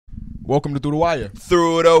Welcome to Through the Wire.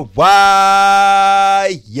 Through the Wire.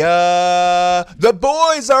 The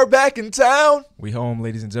boys are back in town. We home,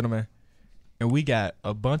 ladies and gentlemen. And we got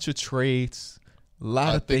a bunch of trades, a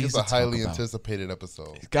lot of things to talk about. I think it's a highly anticipated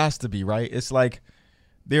episode. It got to be, right? It's like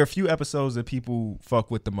there are a few episodes that people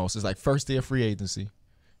fuck with the most. It's like first day of free agency,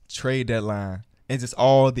 trade deadline, and just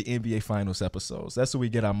all the NBA Finals episodes. That's where we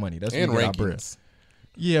get our money. That's where we get our bread.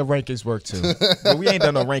 Yeah, rankings work too. But we ain't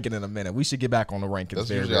done no ranking in a minute. We should get back on the rankings. That's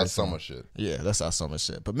very, usually very our soon. summer shit. Yeah, that's our summer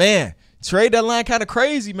shit. But man, trade deadline kind of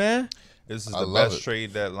crazy, man. This is the best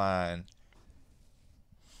trade deadline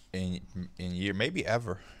in year, maybe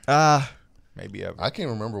ever. Maybe ever. I can't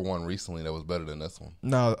remember one recently that was better than this one.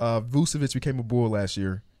 No, Vucevic became a Bull last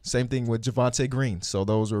year. Same thing with Javonte Green. So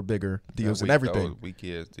those were bigger deals and everything. Weak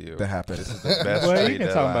ass deal that happened. This is the best well, trade you've been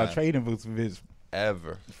talking about trading Vucevic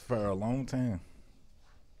ever for a long time.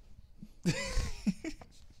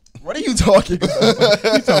 What are you talking about?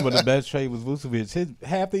 You talking about the best trade was Vucevic.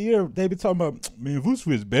 Half the year they be talking about, man,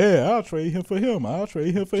 Vucevic bad. I'll trade him for him. That's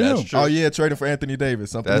him. true. Oh yeah, trading for Anthony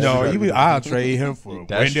Davis. Something. I'll trade him for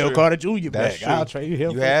Wendell Carter Jr. back. I'll trade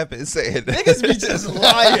him. You haven't said that. Niggas be just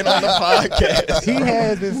lying on the podcast. He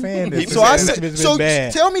has been saying this. So I said, Vucevic's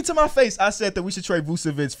bad. Tell me to my face. I said that we should trade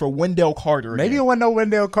Vucevic for Wendell Carter. Maybe it wasn't no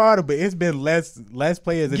Wendell Carter, but it's been less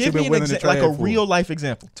players that you've been willing to trade like a for. real life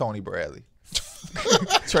example. Tony Bradley.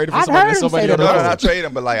 Trade him for I've somebody, heard him somebody say on that. the No, road. not trade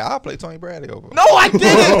him, but like I'll play Tony Bradley over. No, I didn't.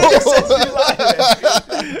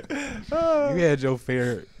 You had your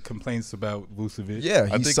fair complaints about Vucevic. Yeah,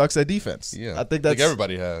 I he think- sucks at defense. Yeah, I think that's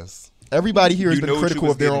everybody has. everybody here has You been knew what you critical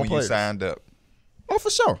was of their getting own when you players. signed up. Oh, for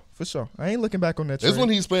sure. I ain't looking back on that. This trade. when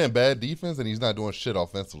he's playing bad defense and he's not doing shit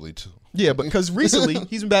offensively too. Yeah, because recently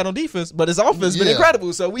he's been bad on defense, but his offense been Yeah.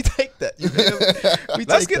 incredible. So we take that. You know?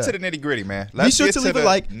 Let's get to the nitty gritty, man. Be sure to leave a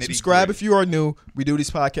like, nitty-gritty. subscribe if you are new. We do these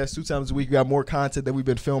podcasts 2 times a week. We got more content that we've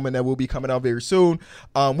been filming that will be coming out very soon.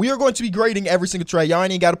 We are going to be grading every single trade. Y'all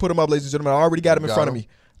ain't got to put them up, ladies and gentlemen. I already got them in front of me.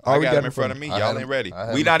 I got him in front of me. Y'all ain't ready.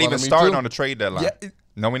 We not even starting on the trade deadline. Yeah,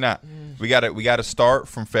 No, we not. We gotta start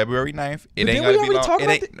from February 9th. It But ain't then gotta we be already long. talked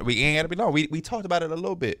about We ain't gotta be long. We talked about it a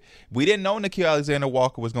little bit. We didn't know Nickeil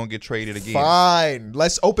Alexander-Walker was gonna get traded again. Fine.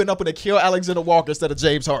 Let's open up with Nickeil Alexander-Walker instead of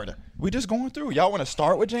James Harden. We just going through. Y'all want to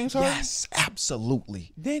start with James Harden? Yes,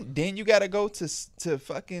 absolutely. Then you gotta go to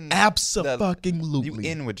fucking Absolutely. You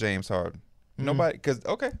in with James Harden? Nobody, because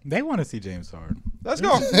They want to see James Harden. let's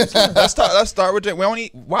go. Let's start with James.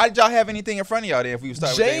 Why did y'all have anything in front of y'all then? If we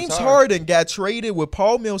start with James Harden got traded with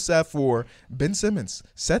Paul Millsap for Ben Simmons,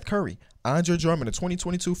 Seth Curry, Andre Drummond, a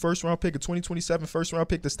 2022 first-round pick, a 2027 first-round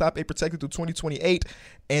pick that's top 8 protected through 2028,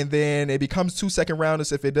 and then it becomes 2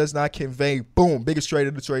 second-rounders if it does not convey. Boom, biggest trade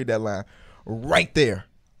of the trade deadline, right there.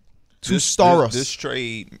 This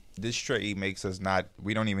trade makes us not.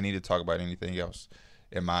 We don't even need to talk about anything else.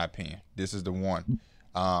 In my opinion, this is the one.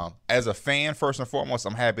 As a fan, first and foremost,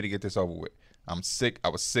 I'm happy to get this over with. I'm sick. I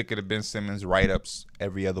was sick of the Ben Simmons write-ups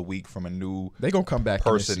every other week from a new They gonna come back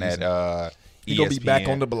person in this at He ESPN. gonna be back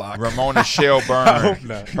on the block. Ramona Shelburne,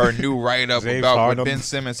 not. her new write-up James about Harden, what Ben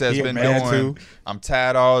Simmons has he been mad doing. too. I'm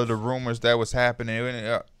tired of all of the rumors that was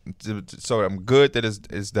happening. So I'm good that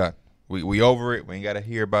it's done. We over it. We ain't got to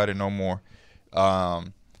hear about it no more.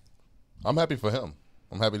 I'm happy for him.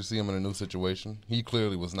 I'm happy to see him in a new situation. He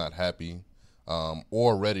clearly was not happy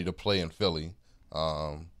or ready to play in Philly.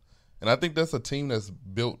 And I think that's a team that's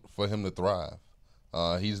built for him to thrive.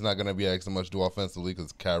 He's not going to be asked so much to do offensively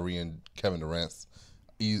because Kyrie and Kevin Durant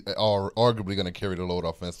are arguably going to carry the load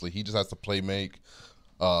offensively. He just has to play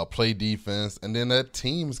defense. And then that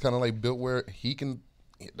team is kind of like built where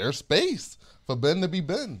there's space for Ben to be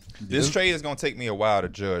Ben. This trade is going to take me a while to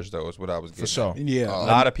judge, though, is what I was getting For sure. at. Yeah. A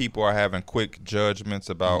lot of people are having quick judgments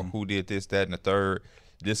about who did this, that, and the third.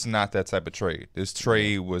 This is not that type of trade. This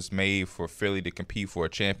trade was made for Philly to compete for a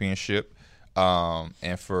championship,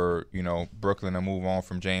 and for Brooklyn to move on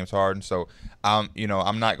from James Harden. So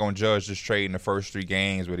I'm not gonna judge this trade in the first 3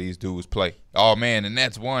 games where these dudes play. Oh man, the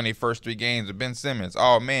Nets won their first 3 games with Ben Simmons.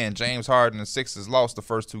 Oh man, James Harden and Sixers lost the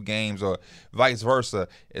first 2 games, or vice versa.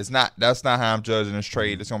 That's not how I'm judging this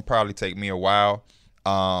trade. It's gonna probably take me a while.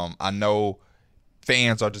 I know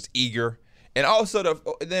fans are just eager. And also,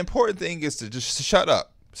 the important thing is to just shut up.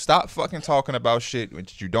 Stop fucking talking about shit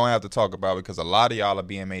which you don't have to talk about, because a lot of y'all are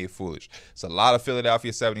being made foolish. It's a lot of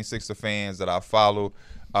Philadelphia 76er fans that I follow,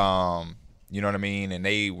 you know what I mean? And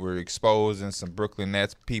they were exposing some Brooklyn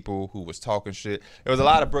Nets people who was talking shit. There was a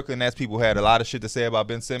lot of Brooklyn Nets people who had a lot of shit to say about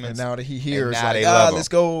Ben Simmons. And now that he hears, now like, they love him. let's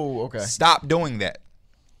go. Okay. Stop doing that.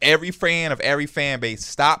 Every fan of every fan base,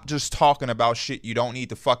 stop just talking about shit you don't need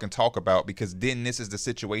to fucking talk about, because then this is the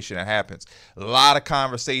situation that happens. A lot of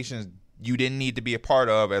conversations you didn't need to be a part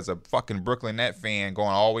of as a fucking Brooklyn Net fan going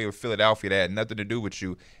all the way to Philadelphia that had nothing to do with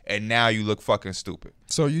you, and now you look fucking stupid.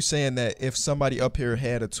 So you saying that if somebody up here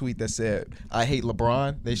had a tweet that said, I hate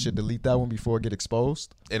LeBron, they should delete that one before it get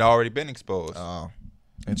exposed? It already been exposed. Oh,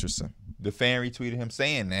 interesting. The fan retweeted him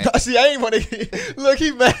saying that. See, I ain't want to. Look,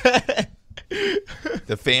 he mad.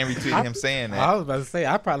 The fan retweeted him saying that. I was about to say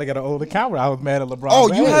I probably got an old account where I was mad at LeBron. Oh,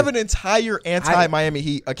 you James. have an entire anti-Miami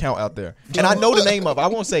Heat account out there. And I know the name of it. I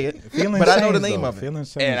won't say it, but I know the name of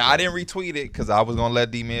it. And I didn't retweet it because I was going to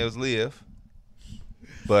let D-Mills live.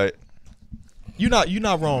 But You're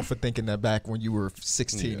not wrong for thinking that back when you were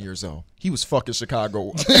 16 years old. He was fucking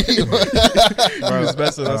Chicago. He was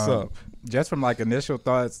messing us up. Just from like initial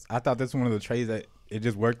thoughts, I thought this was one of the trades that it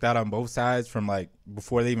just worked out on both sides. From like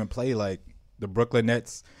before they even play, like the Brooklyn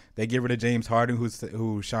Nets, they get rid of James Harden,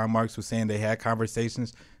 who Sean Marks was saying they had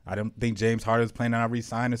conversations. I don't think James Harden was planning on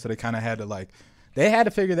re-signing, so they kind of had to they had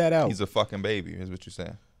to figure that out. he's a fucking baby, is what you're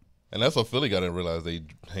saying. And that's what Philly got to realize. They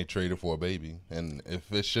traded for a baby. And if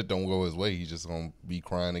this shit don't go his way, he's just going to be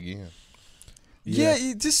crying again. Yeah,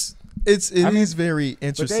 it is very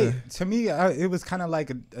interesting. But to me, it was kind of like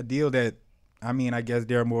a deal that, I mean, I guess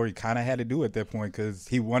Daryl Morey kind of had to do at that point because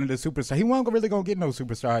he wanted a superstar. He wasn't really going to get no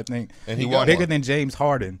superstar, I think. And he got bigger than James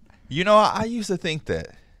Harden. You know, I used to think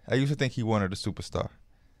that. I used to think he wanted a superstar.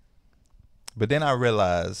 But then I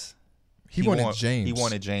realized He wanted James. He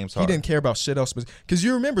wanted James He Harden. didn't care about shit else. Because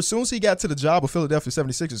you remember, as soon as he got to the job with Philadelphia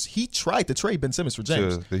 76ers, he tried to trade Ben Simmons for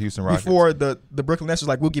James. To the Houston Rockets. Before the Brooklyn Nets was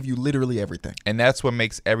like, we'll give you literally everything. And that's what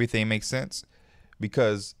makes everything make sense.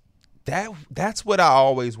 Because that's what I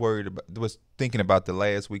always worried about, was thinking about the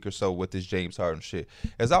last week or so with this James Harden shit.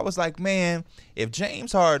 As I was like, man, if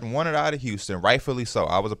James Harden wanted out of Houston, rightfully so.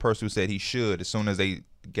 I was a person who said he should. As soon as they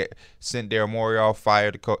sent Daryl Morey off,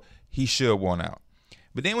 fired the coach, he should want out.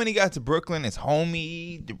 But then when he got to Brooklyn, it's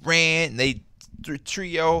homie, Durant, they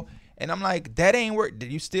trio, and I'm like, that ain't work.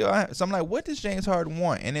 Did you still? So I'm like, what does James Harden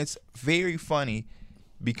want? And it's very funny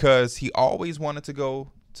because he always wanted to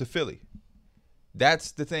go to Philly.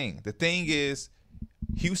 That's the thing. The thing is,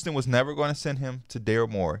 Houston was never going to send him to Daryl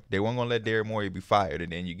Morey. They weren't going to let Daryl Morey be fired,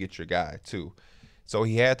 and then you get your guy too. So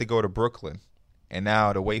he had to go to Brooklyn. And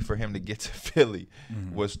now the way for him to get to Philly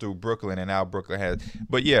was through Brooklyn, and now Brooklyn has.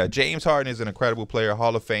 But yeah, James Harden is an incredible player,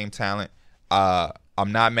 Hall of Fame talent.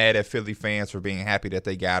 I'm not mad at Philly fans for being happy that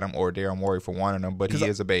they got him or Daryl Morey for wanting him, but he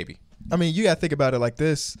is a baby. I mean, you got to think about it like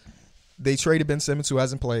this. They traded Ben Simmons, who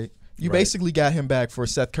hasn't played. You basically got him back for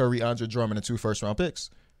Seth Curry, Andre Drummond, and 2 first-round picks.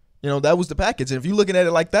 You know, that was the package. And if you're looking at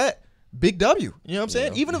it like that, big W. You know what I'm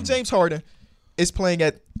saying? Even if James Harden is playing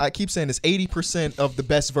at, I keep saying this, 80% of the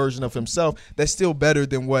best version of himself, that's still better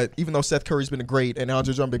than what, even though Seth Curry's been great and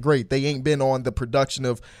Andre Drummond been great, they ain't been on the production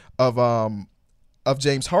of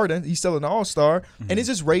James Harden. He's still an all-star. And it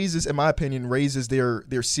just raises, in my opinion,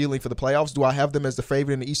 their ceiling for the playoffs. Do I have them as the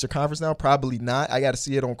favorite in the Eastern Conference now? Probably not. I got to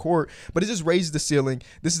see it on court. But it just raises the ceiling.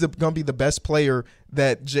 This is going to be the best player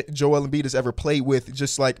that Joel Embiid has ever played with,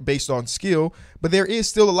 just like based on skill. But there is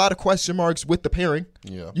still a lot of question marks with the pairing.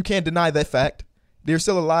 Yeah. You can't deny that fact. There's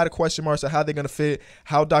still a lot of question marks on how they're going to fit,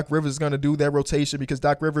 how Doc Rivers is going to do that rotation, because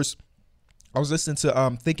Doc Rivers, I was listening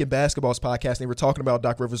to Thinking Basketball's podcast, and they were talking about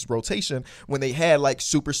Doc Rivers' rotation when they had like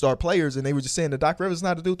superstar players, and they were just saying that Doc Rivers is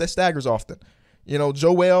not a dude that staggers often. You know,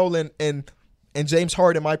 Joel and James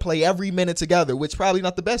Harden might play every minute together, which probably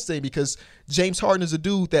not the best thing, because James Harden is a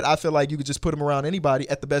dude that I feel like you could just put him around anybody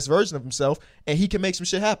at the best version of himself, and he can make some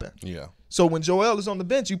shit happen. Yeah. So when Joel is on the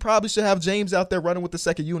bench, you probably should have James out there running with the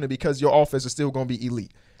second unit, because your offense is still going to be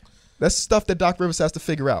elite. That's stuff that Doc Rivers has to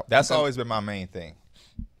figure out. That's always been my main thing,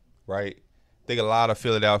 right? I think a lot of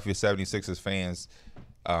Philadelphia 76ers fans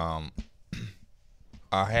are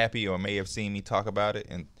happy or may have seen me talk about it.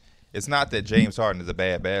 And it's not that James Harden is a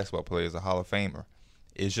bad basketball player, he's a Hall of Famer.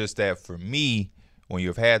 It's just that for me, when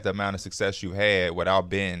you've had the amount of success you had without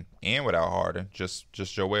Ben and without Harden, just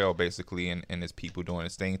Joel basically and his people doing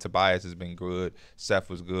his thing. Tobias has been good. Seth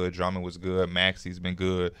was good. Drummond was good. Maxi's been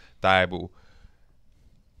good. Thibault.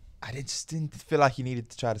 I just didn't feel like he needed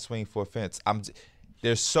to try to swing for a fence.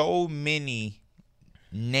 There's so many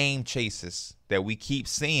name chases that we keep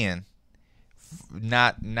seeing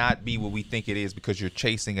not be what we think it is, because you're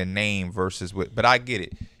chasing a name versus what. But I get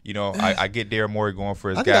it. You know, I get Daryl Morey going for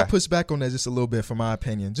his guy. I think I push back on that just a little bit, for my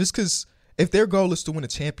opinion. Just because if their goal is to win a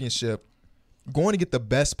championship, going to get the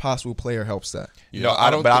best possible player helps that. You know, I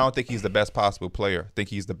don't think he's the best possible player. I think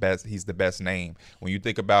he's the best. He's the best name. When you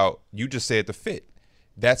think about, you just said the fit.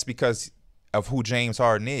 That's because of who James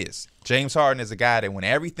Harden is. James Harden is a guy that when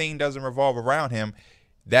everything doesn't revolve around him,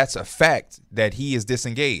 that's a fact that he is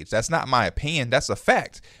disengaged. That's not my opinion. That's a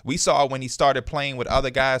fact. We saw when he started playing with other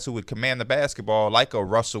guys who would command the basketball, like a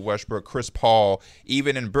Russell Westbrook, Chris Paul,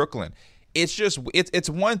 even in Brooklyn. It's just it's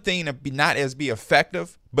one thing to be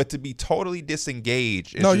effective, but to be totally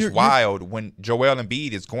disengaged is just wild. When Joel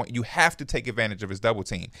Embiid is going, you have to take advantage of his double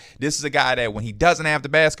team. This is a guy that when he doesn't have the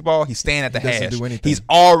basketball, he's standing at the hash. He's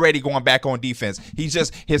already going back on defense. He's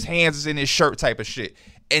just his hands is in his shirt type of shit.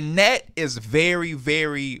 And that is very,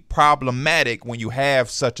 very problematic when you have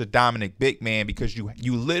such a dominant big man, because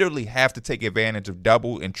you literally have to take advantage of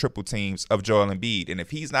double and triple teams of Joel Embiid. And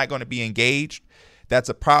if he's not going to be engaged, that's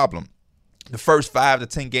a problem. The first 5 to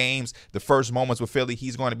 10 games, the first moments with Philly,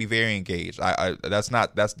 he's going to be very engaged. That's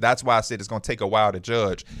why I said it's going to take a while to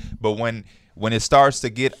judge. But when it starts to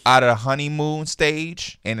get out of the honeymoon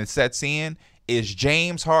stage and it sets in, is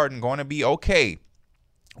James Harden going to be okay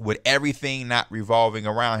with everything not revolving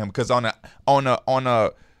around him? Because on the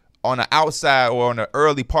outside or on the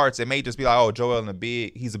early parts, it may just be like, oh, Joel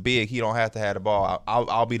Embiid, he's a big, he don't have to have the ball.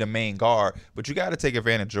 I'll be the main guard. But you got to take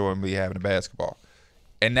advantage of Joel Embiid having the basketball.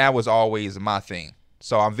 And that was always my thing.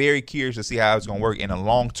 So I'm very curious to see how it's going to work in the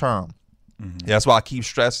long term. Mm-hmm. That's why I keep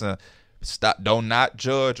stressing, don't not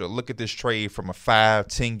judge or look at this trade from a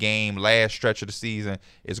 5-10 game last stretch of the season.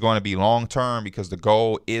 It's going to be long term, because the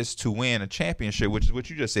goal is to win a championship, which is what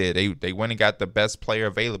you just said. They went and got the best player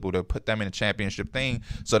available to put them in a championship thing.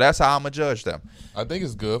 So that's how I'm going to judge them. I think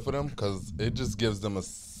it's good for them because it just gives them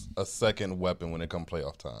a second weapon when it comes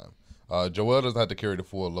playoff time. Joel doesn't have to carry the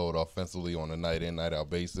full load offensively on a night-in, night-out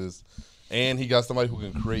basis. And he got somebody who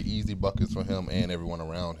can create easy buckets for him and everyone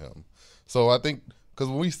around him. So I think, because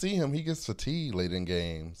when we see him, he gets fatigued late in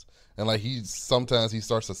games. And, like, sometimes he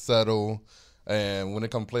starts to settle. And when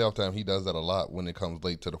it comes playoff time, he does that a lot when it comes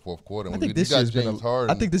late to the fourth quarter. I think this year's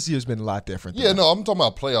been a lot different. Yeah, no, I'm talking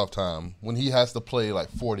about playoff time when he has to play like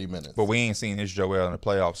 40 minutes. But we ain't seen his Joel in the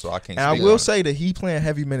playoffs, so I can't. And I will say that he playing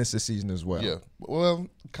heavy minutes this season as well. Yeah, well,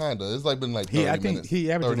 kind of. It's like been like 30 minutes. I think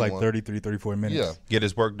he averages like 33, 34 minutes. Yeah, get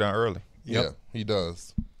his work done early. Yep. Yeah, he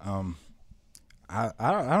does. I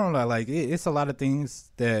don't know. Like it's a lot of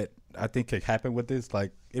things that I think could happen with this.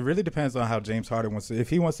 Like it really depends on how James Harden wants to.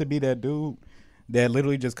 If he wants to be that dude that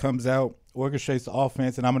literally just comes out, orchestrates the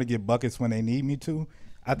offense, and I'm going to get buckets when they need me to,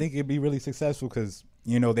 I think it'd be really successful because,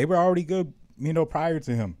 they were already good, prior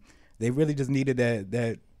to him. They really just needed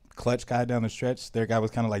that clutch guy down the stretch. Their guy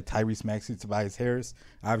was kind of like Tyrese Maxey, Tobias Harris.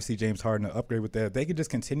 Obviously, James Harden to upgrade with that. If they could just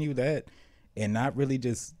continue that and not really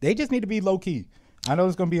they just need to be low-key. I know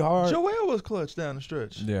it's going to be hard. Joel was clutch down the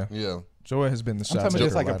stretch. Yeah. Yeah. Joel has been the shot taker a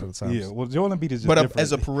lot of the times. Yeah, well, Joel Embiid is just different.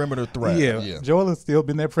 As a perimeter threat. Yeah, Joel has still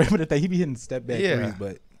been that perimeter thing. He be hitting step back threes,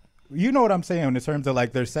 but you know what I'm saying in terms of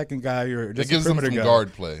like their second guy or just it gives them some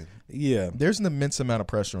guard play. Yeah, there's an immense amount of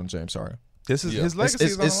pressure on James Harden. This is his legacy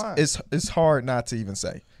is on the line. It's hard not to even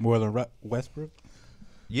say more than Westbrook.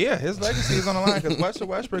 Yeah, his legacy is on the line because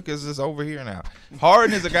Westbrook is just over here now.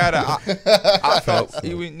 Harden is a guy that I felt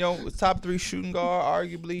he was top 3 shooting guard,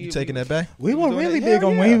 arguably. You taking that back? We were really big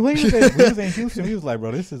on Wayne. We was in Houston. We was like,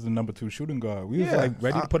 bro, this is the number 2 shooting guard. We was like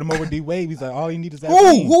ready to put him over D Wade. He's like, all you need is that.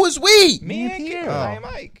 Who is we? Me and Pierre.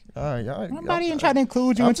 Mike. All right, nobody ain't trying to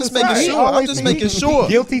include you. I'm just making sure. I'm just making sure.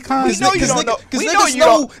 Guilty conscience. Because niggas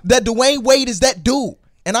know that Dwayne Wade is that dude,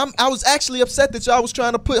 and I was actually upset that y'all was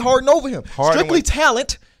trying to put Harden over him. Strictly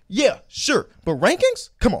talent. Yeah, sure. But rankings?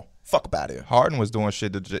 Come on. Fuck about it. Harden was doing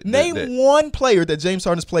shit. Name one player that James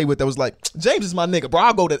Harden's played with that was like, James is my nigga, bro.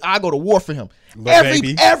 I go to war for him.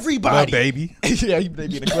 Everybody. Baby. Yeah, he be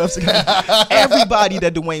in the clubs. Everybody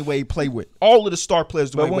that Dwayne Wade played with. All of the star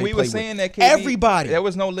players Dwayne Wade played with. But when we were saying that, KD, everybody. There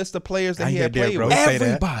was no list of players that he had played with.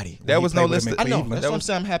 Everybody. There was no list. I know. That's what I'm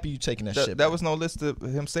saying. I'm happy you taking that shit. That was no list of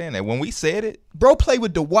him saying that. When we said it. Bro played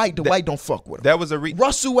with Dwight. Dwight don't fuck with him. That was a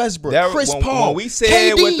Russell Westbrook, Chris Paul. When we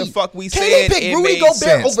said what the fuck we said, it made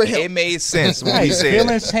sense. It made sense when we said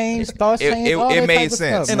feelings change, thoughts change. It made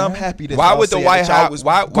sense. And I'm happy that why would the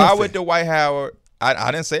Dwight Howard?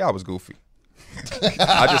 I didn't say I was goofy.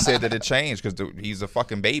 I just said that it changed because he's a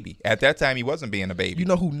fucking baby. At that time, he wasn't being a baby. You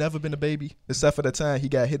know who never been a baby? Except for the time he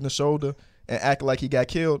got hit in the shoulder and acted like he got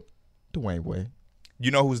killed? Dwayne Wade.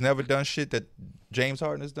 You know who's never done shit that James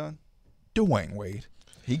Harden has done? Dwayne Wade.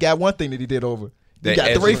 He got one thing that he did over. He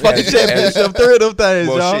got 3 fucking championships, 3 of them things,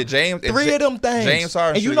 well, y'all. Shit, 3 of them things. James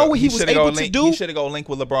Harden. And you know what he was able to do? He should have go link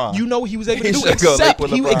with LeBron. You know what he was able to do?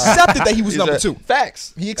 He accepted that he was number 2.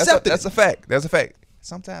 Facts. He accepted. That's a fact. That's a fact.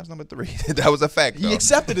 sometimes number 3. That was a fact. He though.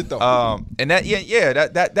 accepted it though. And that's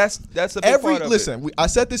a big part of listen. it. I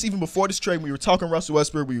said this even before this trade. We were talking Russell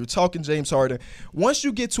Westbrook. We were talking James Harden. Once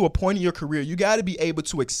you get to a point in your career, you got to be able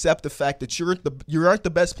to accept the fact that you aren't the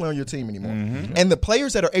best player on your team anymore. Mm-hmm. And the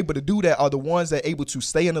players that are able to do that are the ones that are able to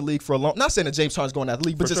stay in the league for a long. Not saying that James Harden's going out of the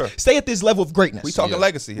league, but For just sure. stay at this level of greatness. We talking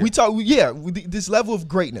legacy here. We talk, with this level of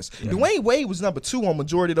greatness. Dwayne Wade was number 2 on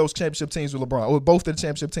majority of those championship teams with LeBron, or both of the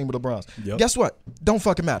championship team with LeBron's. Yep. Guess what? Don't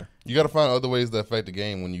fucking matter. You got to find other ways to affect the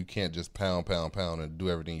game when you can't just pound, and do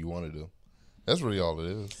everything you want to do. That's really all it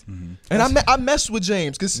is. And I mess with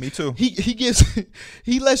James because Me too. He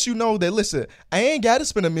he lets you know that listen, I ain't got to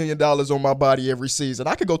spend $1 million on my body every season.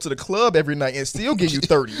 I could go to the club every night and still give you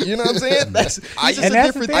 30. You know what I'm saying? That's I- just and a that's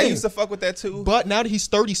different the I thing. used to fuck with that too. But now that he's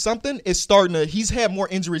 30 something, it's starting to. He's had more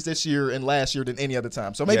injuries this year and last year than any other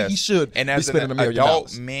time. So maybe Yes. he should and be as spending an $1 million.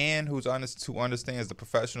 adult man who understands the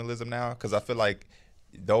professionalism now, because I feel like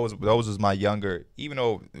those was my younger, even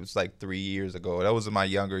though it was like 3 years ago, that was my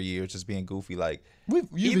younger years, just being goofy. Like We've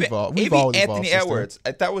even all Anthony evolved since then. Edwards,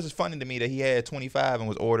 that was just funny to me that he had 25 and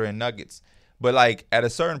was ordering nuggets. But like at a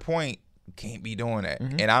certain point, you can't be doing that.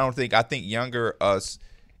 Mm-hmm. And I think younger us,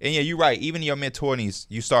 and yeah, you're right. Even in your mid 20s,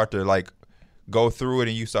 you start to like go through it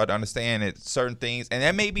and you start to understand it, certain things. And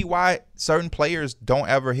that may be why certain players don't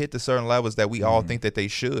ever hit the certain levels that we all think that they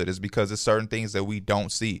should, is because there's certain things that we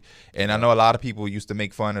don't see. And I know a lot of people used to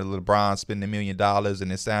make fun of LeBron spending $1 million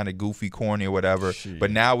and it sounded goofy, corny or whatever.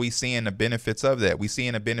 But now we seeing the benefits of that. We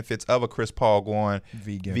seeing the benefits of a Chris Paul going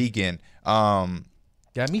vegan.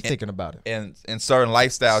 Got me thinking about it. And certain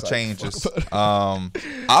lifestyle changes.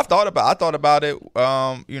 I thought about it,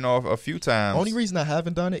 a few times. Only reason I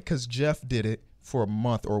haven't done it because Jeff did it for a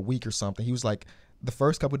month or a week or something. He was like, the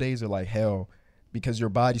first couple of days are like hell because your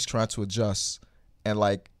body's trying to adjust and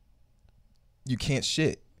like you can't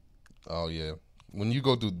shit. Oh, yeah. When you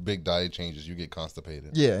go through big diet changes, you get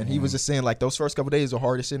constipated. Yeah, and he was just saying like those first couple of days are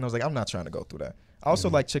hard as shit. And I was like, I'm not trying to go through that. I also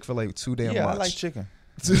like Chick-fil-A too damn yeah, much. I like chicken.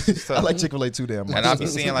 I like Chick-fil-A too damn much. And I'll be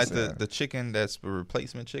seeing like the chicken that's the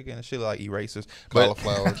replacement chicken and shit like erasers. But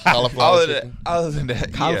Cauliflower chicken. other than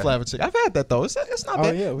that, Cauliflower chicken. I've had that though. It's not Oh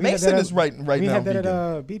bad. yeah, we Mason had that is right we now. had that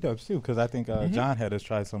vegan. at B-Dubs too, because I think John had us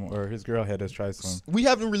try some, or his girl had us try some. We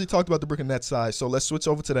haven't really talked about the Brooklyn Nets side, so let's switch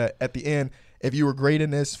over to that at the end. If you were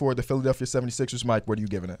grading this for the Philadelphia 76ers, Mike, what are you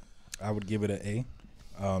giving it? I would give it an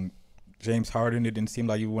A. James Harden, it didn't seem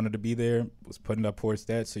like he wanted to be there, was putting up poor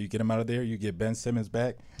stats, so you get him out of there, you get Ben Simmons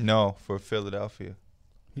back. no, for Philadelphia.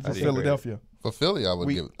 He I just didn't said, Philadelphia. For Philly, I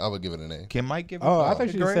would give it an A. Can Mike give it? oh, I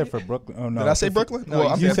thought you grade? said for Brooklyn. Oh, no. Did I say for- Brooklyn? No,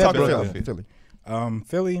 I'm you I'm said talking Philadelphia. Philly.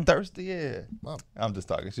 Philly, Thirsty, yeah. Wow. I'm just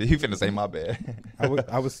talking shit. You finna say my bad.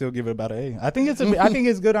 I would still give it about an A. I think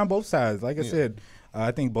it's good on both sides. Like I said,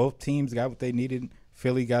 I think both teams got what they needed.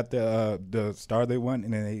 Philly got the star they want,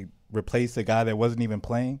 and then they replaced a guy that wasn't even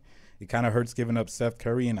playing. It kind of hurts giving up Steph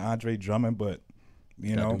Curry and Andre Drummond, but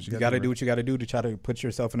you got to do what you got to do to try to put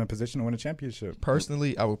yourself in a position to win a championship.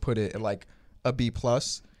 Personally, I would put it at like a B+.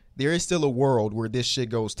 There is still a world where this shit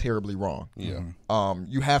goes terribly wrong. Yeah.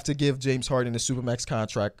 You have to give James Harden a Supermax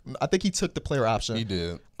contract. I think he took the player option. He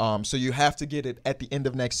did. So you have to get it at the end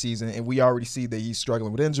of next season, and we already see that he's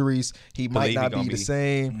struggling with injuries. He might Believe he not gonna be the be.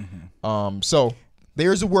 same. So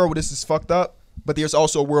there's a world where this is fucked up, but there's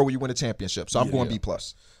also a world where you win a championship. So I'm going B+.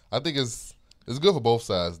 I think it's good for both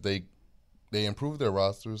sides. They improve their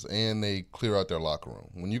rosters and they clear out their locker room.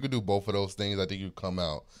 When you could do both of those things, I think you come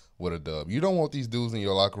out with a dub. You don't want these dudes in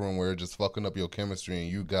your locker room where it's just fucking up your chemistry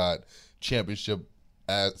and you got championship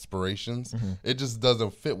aspirations. It just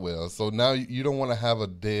doesn't fit well. So now you don't want to have a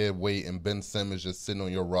dead weight and Ben Simmons just sitting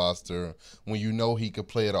on your roster when you know he could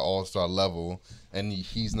play at an all-star level and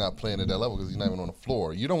he's not playing at that level because he's not even on the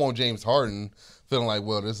floor. You don't want James Harden feeling like,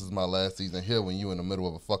 well, this is my last season here when you in the middle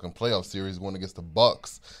of a fucking playoff series going against the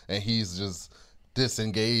Bucks and he's just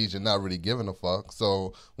disengaged and not really giving a fuck.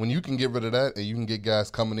 So when you can get rid of that and you can get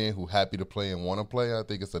guys coming in who happy to play and want to play, I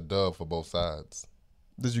think it's a dub for both sides.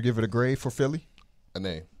 Did you give it a grade for Philly? An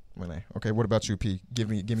A. An A. Okay, what about you, P? Give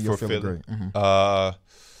me your For Philly Philly? grade. I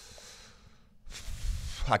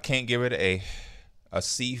can't give it a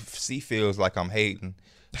C. C feels like I'm hating.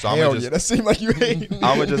 So I'm Hell gonna yeah, just that seemed like you hate.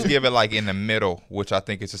 I'm gonna just give it like in the middle, which I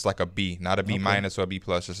think is just like a B, not a B minus or a B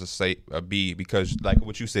plus, just a B, because like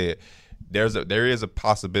what you said, there is a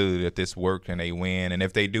possibility that this worked and they win, and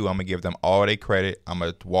if they do, I'm gonna give them all their credit. I'm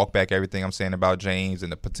gonna walk back everything I'm saying about James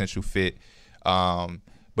and the potential fit.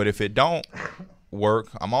 But if it don't work,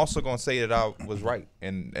 I'm also gonna say that I was right,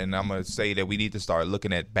 and I'm gonna say that we need to start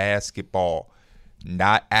looking at basketball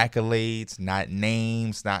Not accolades, not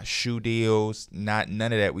names, not shoe deals, not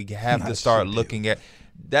none of that. We have to start looking at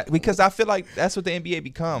that, because I feel like that's what the NBA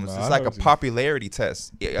becomes. It's like a popularity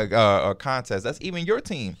test, a contest. That's even your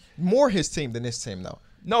team. More his team than this team, though.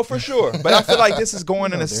 No, for sure. But I feel like this is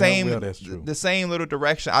going in the that's same little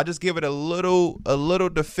direction. I just give it a little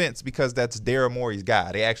defense because that's Daryl Morey's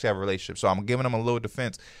guy. They actually have a relationship, so I'm giving them a little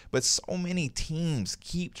defense. But so many teams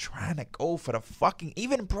keep trying to go for the fucking,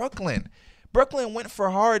 even Brooklyn. Brooklyn went for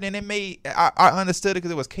Harden, and it made I understood it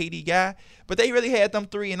because it was KD guy, but they really had them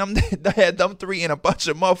three, and they had them three and a bunch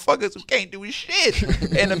of motherfuckers who can't do shit.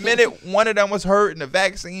 And the minute one of them was hurt and the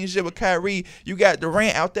vaccine shit with Kyrie, you got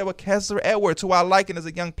Durant out there with Kessler Edwards, who I liken as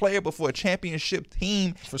a young player, but for a championship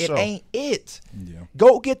team, ain't it. Yeah.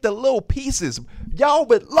 Go get the little pieces. Y'all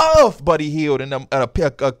would love Buddy Hield and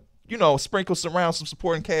sprinkle around some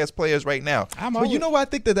supporting cast players right now. But you know why I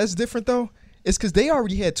think that's different though? It's because they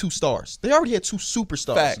already had two stars. They already had two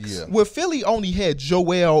superstars. Facts. Yeah. Where Philly only had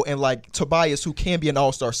Joel and like Tobias, who can be an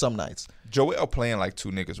all-star some nights. Joel playing like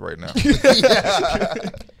two niggas right now.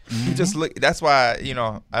 He just look. That's why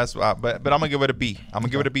That's why. But I'm gonna give it a B. I'm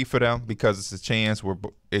gonna give it a B for them because it's a chance where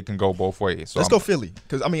it can go both ways. So let's go Philly,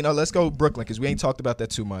 because let's go Brooklyn, because we ain't talked about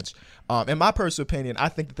that too much. In my personal opinion, I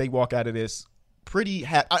think that they walk out of this pretty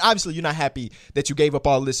happy. Obviously, you're not happy that you gave up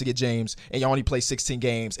all this to get James and you only played 16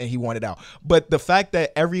 games and he wanted out. But the fact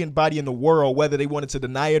that everybody in the world, whether they wanted to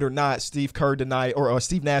deny it or not, Steve Kerr denied, or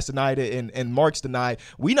Steve Nash denied it, and Marks denied,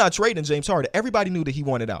 we not trading James Harden. Everybody knew that he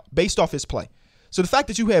wanted out based off his play. So the fact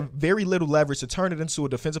that you have very little leverage to turn it into a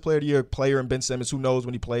defensive player of the year player in Ben Simmons, who knows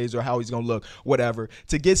when he plays or how he's going to look, whatever,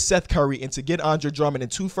 to get Seth Curry and to get Andre Drummond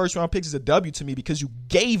and 2 first-round picks is a W to me, because you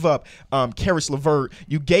gave up Karis LeVert.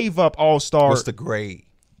 You gave up all-star. What's the grade?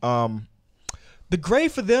 The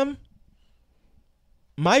grade for them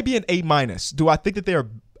might be an A-. Do I think that they're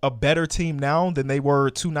a better team now than they were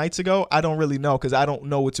 2 nights ago? I don't really know, because I don't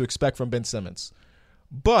know what to expect from Ben Simmons.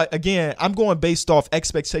 But again, I'm going based off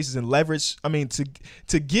expectations and leverage.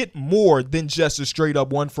 To get more than just a straight up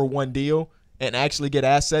 1-for-1 deal and actually get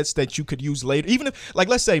assets that you could use later. Even if,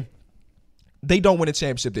 let's say they don't win a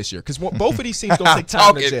championship this year, because both of these teams don't take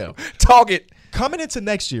time to jail. Talk it. Coming into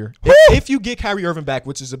next year, if you get Kyrie Irving back,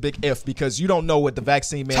 which is a big if, because you don't know what the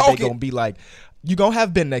vaccine mandate going to be like. You're going to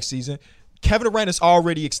have Ben next season. Kevin Durant is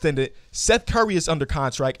already extended. Seth Curry is under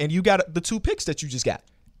contract, and you got the 2 picks that you just got.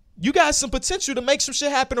 You got some potential to make some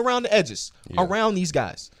shit happen around the edges, around these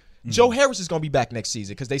guys. Mm-hmm. Joe Harris is going to be back next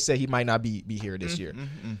season, because they said he might not be here this year.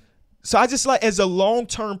 Mm-hmm. So I just as a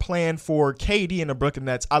long-term plan for KD and the Brooklyn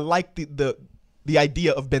Nets, I like the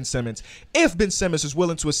idea of Ben Simmons, if Ben Simmons is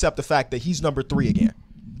willing to accept the fact that he's number 3 again.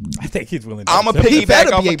 I think he's willing to. I'm going to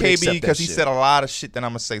piggyback off of KB, because he said a lot of shit that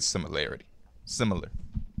I'm going to say similar.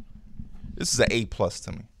 This is an A+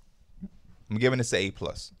 to me. I'm giving this an A+.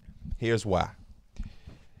 Here's why.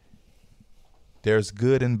 There's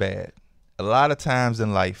good and bad. A lot of times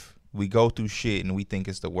in life, we go through shit and we think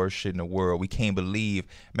it's the worst shit in the world. We can't believe,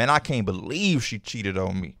 I can't believe she cheated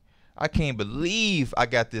on me. I can't believe I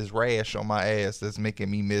got this rash on my ass that's making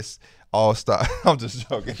me miss All-Star. I'm just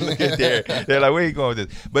joking. Look at there. They're like, where you going with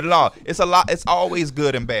this? But it's a lot. It's always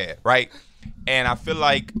good and bad, right? And I feel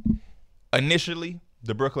like initially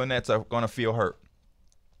the Brooklyn Nets are going to feel hurt.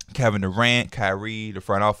 Kevin Durant, Kyrie, the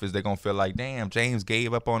front office, they're going to feel like, damn, James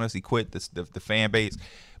gave up on us. He quit the fan base.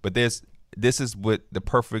 But this is what the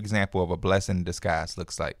perfect example of a blessing in disguise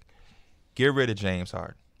looks like. Get rid of James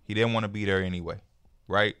Harden. He didn't want to be there anyway,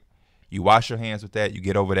 right? You wash your hands with that. You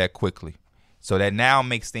get over that quickly. So that now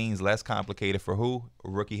makes things less complicated for who?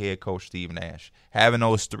 Rookie head coach Steve Nash. Having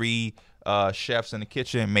those 3 chefs in the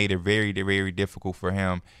kitchen made it very, very difficult for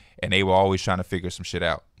him, and they were always trying to figure some shit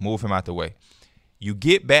out. Move him out the way. You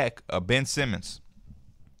get back a Ben Simmons,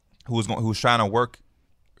 who's trying to work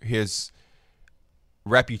his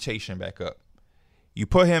reputation back up. You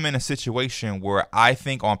put him in a situation where I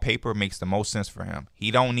think on paper makes the most sense for him.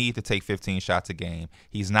 He don't need to take 15 shots a game.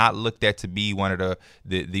 He's not looked at to be one of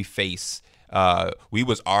the face. We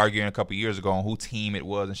was arguing a couple years ago on who team it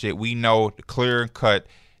was and shit. We know clear and cut.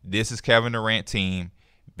 This is Kevin Durant team.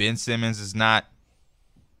 Ben Simmons is not.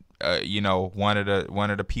 One of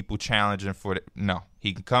the people challenging for it. No,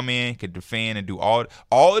 he can come in, can defend, and do all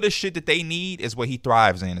of the shit that they need is what he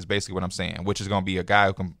thrives in. Is basically what I'm saying, which is going to be a guy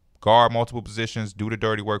who can guard multiple positions, do the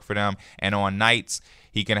dirty work for them, and on nights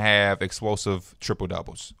he can have explosive triple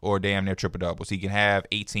doubles or damn near triple doubles. He can have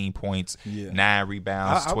 18 points, 9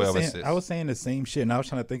 rebounds, 12 assists. I was saying the same shit, and I was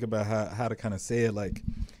trying to think about how to kind of say it. Like,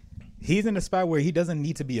 he's in a spot where he doesn't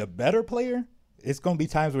need to be a better player. It's going to be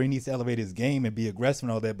times where he needs to elevate his game and be aggressive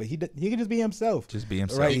and all that, but he can just be himself. Just be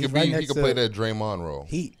himself. Right? He can play that Draymond role.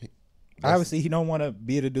 Obviously, he don't want to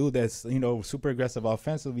be the dude that's super aggressive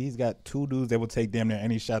offensively. He's got two dudes that will take damn near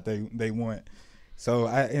any shot they want. So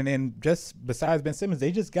and then just besides Ben Simmons,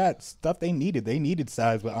 they just got stuff they needed. They needed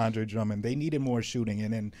size with Andre Drummond. They needed more shooting,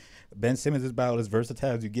 and then Ben Simmons is about as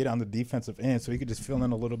versatile as you get on the defensive end, so he could just fill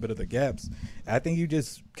in a little bit of the gaps. I think you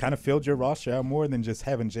just kind of filled your roster out more than just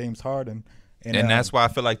having James Harden. And that's why I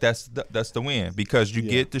feel like that's the win, because you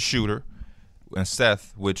get the shooter and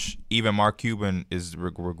Seth, which even Mark Cuban is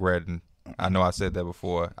regretting. I know I said that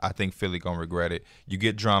before. I think Philly going to regret it. You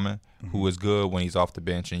get Drummond, who is good when he's off the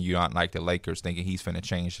bench, and you aren't like the Lakers thinking he's finna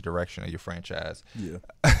change the direction of your franchise.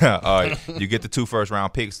 Yeah. You get the 2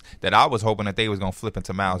 first-round picks that I was hoping that they was going to flip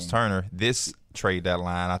into Miles Turner. This trade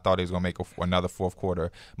deadline, I thought he was going to make another fourth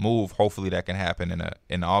quarter move. Hopefully that can happen in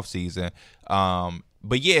the offseason.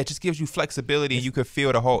 But yeah, it just gives you flexibility, and you could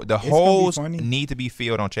feel the holes need to be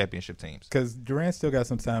filled on championship teams. Because Durant still got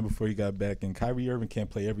some time before he got back, and Kyrie Irving can't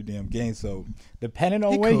play every damn game. So depending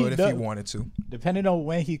on if he wanted to, depending on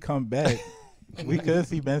when he come back, we could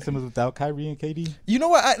see Ben Simmons without Kyrie and KD. You know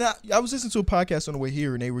what? I was listening to a podcast on the way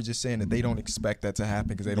here, and they were just saying that they don't expect that to happen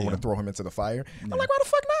because they don't want to throw him into the fire. I'm like, why the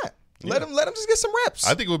fuck not? Let him just get some reps.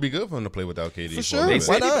 I think it would be good for him to play without KD. For sure.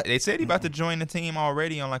 They said he about to join the team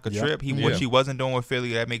already on like a trip. Which he wasn't doing with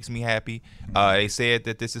Philly. That makes me happy. They said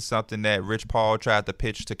that this is something that Rich Paul tried to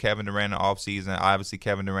pitch to Kevin Durant in the offseason. Obviously,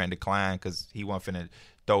 Kevin Durant declined because he wasn't finna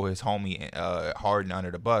throw his homie Harden under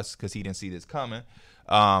the bus because he didn't see this coming.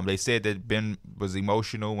 They said that Ben was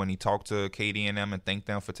emotional when he talked to KD and them and thanked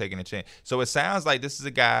them for taking a chance. So it sounds like this is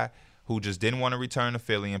a guy who just didn't want to return to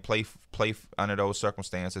Philly and play under those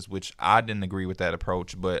circumstances, which I didn't agree with that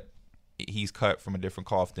approach, but he's cut from a different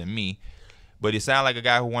cloth than me. But it sounded like a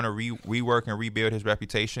guy who want to rework and rebuild his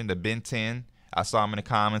reputation. The Ben 10, I saw him in the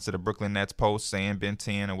comments of the Brooklyn Nets post saying Ben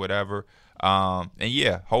 10 or whatever. And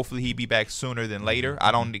yeah, hopefully he'll be back sooner than later.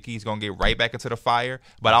 I don't think he's going to get right back into the fire,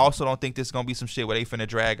 but I also don't think this is going to be some shit where they finna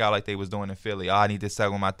drag out like they was doing in Philly. I need to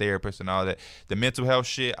settle with my therapist and all that. The mental health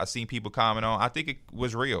shit, I seen people comment on. I think it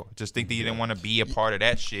was real. Just think that you didn't want to be a part of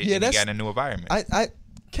that shit, and you got in a new environment. I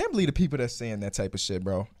can't believe the people that's saying that type of shit,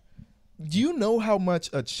 bro. Do you know how much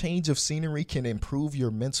a change of scenery can improve your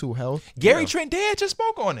mental health? Gary Trent Dad just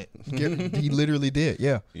spoke on it. He literally did,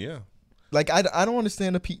 yeah. Yeah. Like, I don't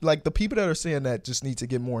understand the people that are saying that just need to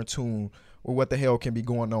get more in tune with what the hell can be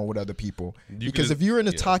going on with other people. Because if you're in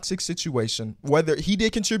a toxic situation, whether he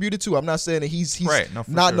did contribute it too, I'm not saying that he's right, no,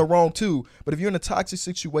 not in the wrong too, but if you're in a toxic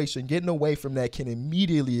situation, getting away from that can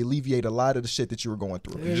immediately alleviate a lot of the shit that you were going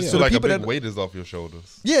through. You just So feel the like a people big weight is off your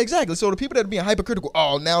shoulders. Yeah, exactly. So the people that are being hypercritical,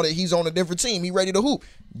 now that he's on a different team, he ready to hoop.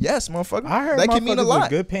 Yes, motherfucker. I heard that can mean a lot. With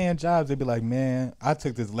good paying jobs, they'd be like, man, I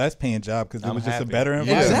took this less paying job because it was just a better Yeah,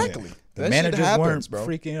 environment. exactly. The That managers shit happens, weren't bro.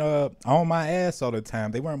 freaking on my ass all the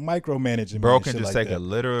time. They weren't micromanaging me. Bro and can shit just like take a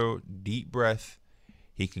literal deep breath.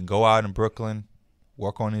 He can go out in Brooklyn,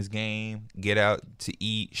 work on his game, get out to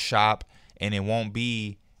eat, shop, and it won't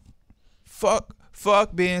be fuck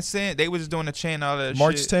being sent. They were just doing a chant all that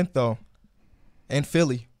March shit. 10th, though, and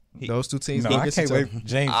Philly. Those two teams. No, go I get can't each wait other. for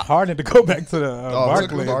James Harden to go back to the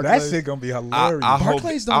Barclays. That Barclays. shit gonna be hilarious.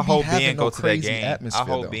 Barclays don't I be hope having Ben no go to that crazy game. atmosphere, I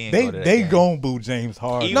hope though. Ben go to that they game. gonna boo James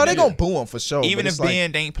Harden. Even No, they if- gonna boo him for sure. Even but if it's like,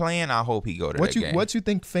 Ben ain't playing, I hope he go to that game. what you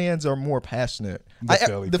think fans are more passionate? The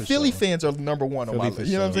Philly, for sure. fans are number one on my Philly, for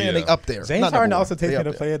list. You know what I'm sure. saying? Yeah. They up there. James Not Harden number also one. They takes up in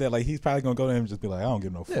a there. player that like he's probably gonna go to him and just be like, I don't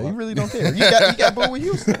give no fuck. Yeah, he really don't care. He got booed with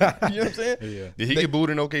Houston. You know what I'm saying? Yeah. Did he get booed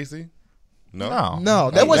in OKC? No.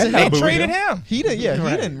 No, that wasn't. They him. traded him. He didn't. Yeah, he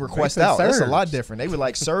Right. didn't request They said out. That's a Serge. lot different. They were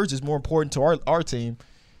like, Surge is more important to our team,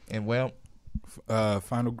 and well,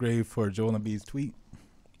 Final grade for Joel Embiid's tweet.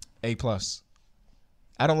 A+.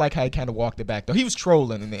 I don't like how he kind of walked it back though. He was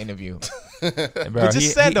trolling in the interview. Bro, But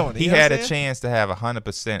just said on it, He you know what had I'm a saying? chance to have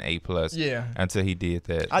 100% A+. Yeah. Until he did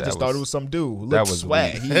that. I That just thought it was some dude who that looked was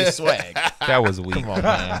swag. weak. He was swag. That was weak. Come on,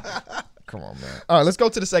 man. Come on, man. All right, let's go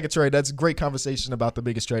to the second trade. That's a great conversation about the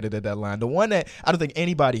biggest trade of the deadline. The one that I don't think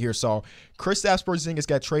anybody here saw. Kristaps Porzingis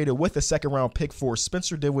got traded with a second-round pick for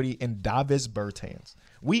Spencer Dinwiddie and Davis Bertans.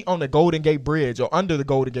 We on the Golden Gate Bridge or under the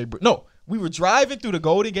Golden Gate Bridge. No, we were driving through the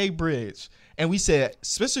Golden Gate Bridge, and we said,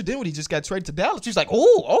 Spencer Dinwiddie just got traded to Dallas. He was like,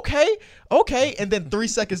 oh, okay. And then 3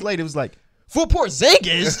 seconds later, it was like, for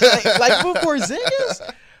Porzingis? like for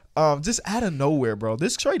Porzingis? Just out of nowhere, bro.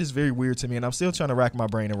 This trade is very weird to me, and I'm still trying to rack my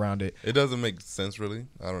brain around it. It doesn't make sense, really.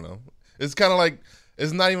 I don't know. It's kind of like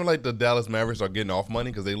it's not even like the Dallas Mavericks are getting off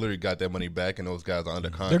money because they literally got that money back, and those guys are under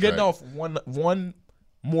contract. They're getting off one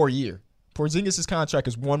more year. Porzingis' contract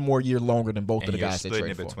is 1 more year longer than both And of the you're guys they splitting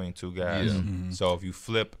traded it for. between two guys. Yeah. So if you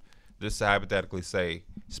flip, this hypothetically say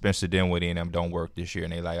Spencer Dinwiddie and them don't work this year,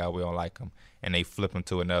 and they like, oh, we don't like them, and they flip them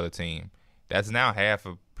to another team. That's now half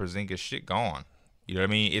a Porzingis shit gone. You know what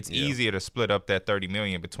I mean? It's easier to split up that $30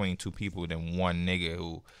 million between two people than one nigga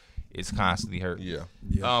who is constantly hurt.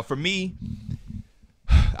 Yeah. For me,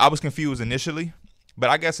 I was confused initially, but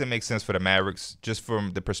I guess it makes sense for the Mavericks just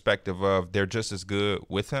from the perspective of they're just as good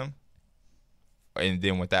with him, and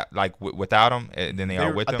then without him, and then they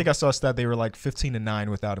are with him. I think I saw a stat they were like 15-9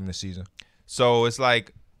 without him this season. So it's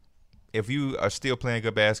like if you are still playing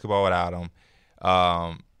good basketball without him,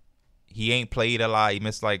 he ain't played a lot. He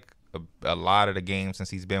missed like a lot of the games since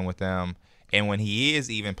he's been with them, and when he is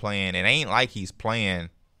even playing, it ain't like he's playing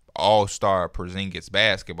all-star Porzingis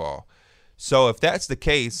basketball. So if that's the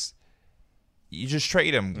case, you just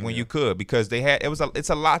trade him when you could, because it's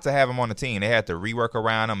a lot to have him on the team. They had to rework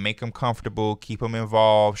around him, make him comfortable, keep him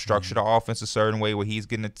involved, structure the offense a certain way where he's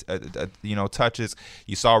getting touches.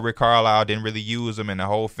 You saw Rick Carlisle didn't really use him, and the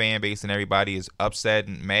whole fan base and everybody is upset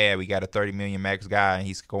and mad. We got a $30 million max guy and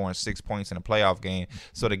he's scoring 6 points in a playoff game.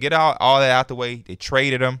 So to get all that out the way, they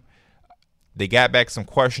traded him. They got back some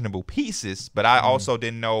questionable pieces, but I also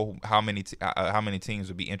didn't know how many teams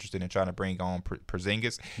would be interested in trying to bring on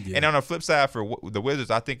Porzingis. Yeah. And on the flip side, for the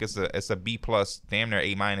Wizards, I think it's a B+, damn near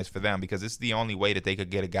A- for them, because it's the only way that they could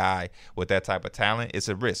get a guy with that type of talent. It's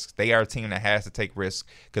a risk. They are a team that has to take risks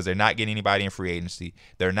because they're not getting anybody in free agency.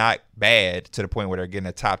 They're not bad to the point where they're getting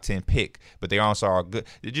a top 10 pick, but they also are good.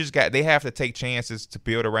 They have to take chances to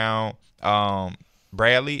build around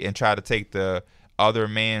Bradley and try to take the other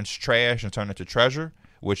man's trash and turn it to treasure,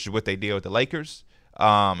 which is what they did with the Lakers.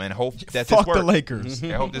 And hope that this works. Fuck the Lakers.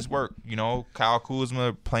 I hope this works. You know, Kyle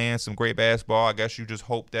Kuzma playing some great basketball. I guess you just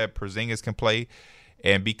hope that Porzingis can play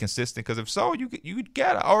and be consistent, because if so, you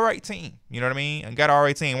got an all right team. You know what I mean? And got an all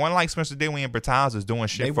right team. One like Spencer Dinwiddie and Bertans is doing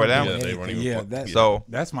shit for them.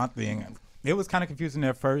 That's my thing. It was kind of confusing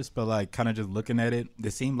at first, but like kind of just looking at it,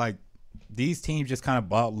 it seemed like these teams just kind of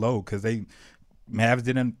bought low because Mavs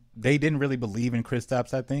didn't really believe in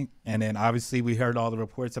Kristaps, I think. And then obviously we heard all the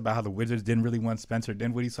reports about how the Wizards didn't really want Spencer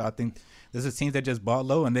Dinwiddie. So I think this is teams that just bought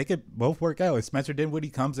low, and they could both work out. If Spencer Dinwiddie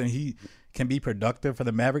comes and he can be productive for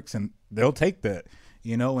the Mavericks, and they'll take that,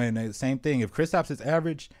 you know. And the same thing, if Kristaps is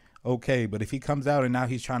average, okay. But if he comes out and now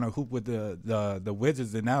he's trying to hoop with the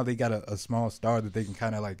Wizards, and now they got a small star that they can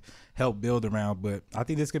kind of like help build around. But I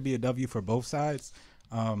think this could be a W for both sides.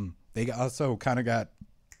 They also kind of got.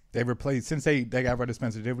 They replaced, since they got rid of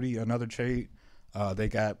Spencer Dinwiddie, another trade. They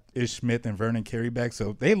got Ish Smith and Vernon Carey back.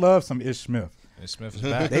 So they love some Ish Smith. Ish Smith is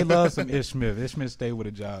back. They love some Ish Smith. Ish Smith stayed with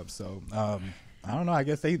a job. So I don't know. I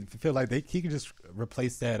guess they feel like he could just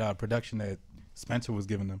replace that production that Spencer was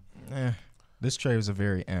giving them. This trade was a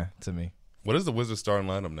very to me. What is the Wizards starting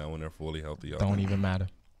lineup now when they're fully healthy? Don't even matter.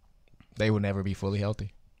 They will never be fully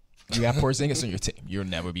healthy. You got Porzingis on your team. You'll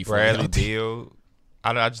never be fully healthy. Bradley Beal.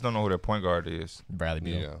 I just don't know who their point guard is. Bradley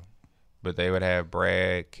Beal. Yeah. But they would have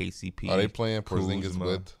Brad, KCP. Are they playing Porzingis Kuzma,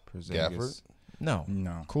 with Gafford? No.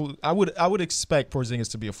 Cool. I would expect Porzingis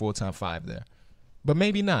to be a full-time 5 there. But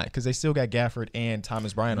maybe not, because they still got Gafford and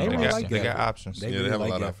Thomas Bryant on the roster. They got options. They have like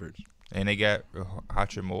a lot of Gafford. And they got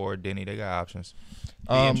Hachimura, Denny. They got options.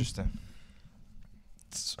 Interesting.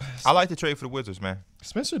 I like the trade for the Wizards, man.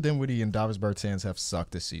 Spencer Dinwiddie and Davis Bertans have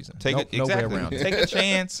sucked this season. Take a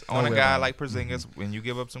chance on a guy like Porzingis when you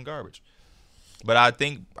give up some garbage. But I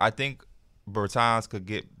think Bertans could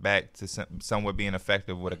get back to somewhat being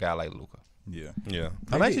effective with a guy like Luka. Yeah.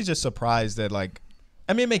 I'm actually just surprised that, like,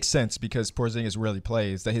 I mean, it makes sense because Porzingis really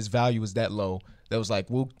plays, that his value is that low. That was like,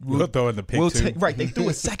 we'll throw in the pick too. Right, they threw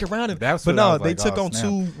a second round. But no, they took on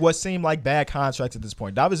two what seemed like bad contracts at this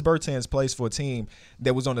point. Davis Bertans plays for a team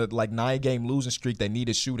that was on a 9-game losing streak that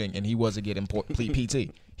needed shooting, and he wasn't getting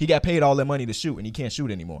PT. He got paid all that money to shoot, and he can't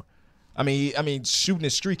shoot anymore. I mean, shooting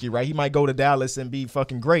is streaky, right? He might go to Dallas and be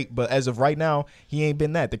fucking great, but as of right now, he ain't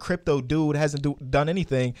been that. The crypto dude hasn't done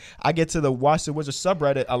anything. I get to the Watch the Wizards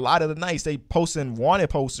subreddit. A lot of the nights they posting wanted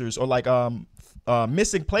posters or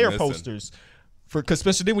missing player posters. Because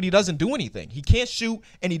Spencer Dinwiddie doesn't do anything. He can't shoot,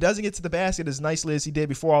 and he doesn't get to the basket as nicely as he did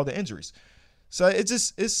before all the injuries. So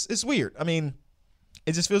it's weird. I mean,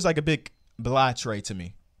 it just feels like a big blah trade to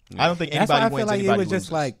me. I don't think anybody wins. Like anybody it was loses.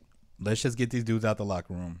 just like, let's just get these dudes out the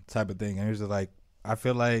locker room type of thing. And it was just like, I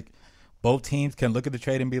feel like both teams can look at the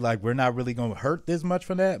trade and be like, we're not really going to hurt this much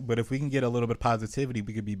from that, but if we can get a little bit of positivity,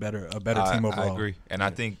 we could be a better team overall. I agree. And I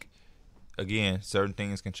think, again, certain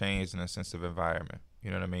things can change in a sense of environment.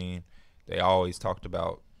 You know what I mean? They always talked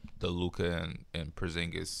about the Luka and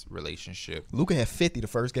Porzingis relationship. Luka had 50 the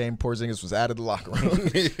first game. Porzingis was out of the locker room.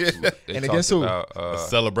 They And talked against who? about, A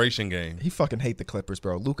celebration game. He fucking hate the Clippers,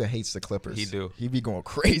 bro. Luka hates the Clippers. He do. He be going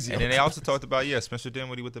crazy. and on then they also talked about Spencer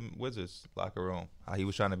Dinwiddie with the Wizards locker room. How he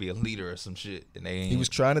was trying to be a leader or some shit, and they He was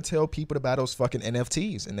trying to tell people about those fucking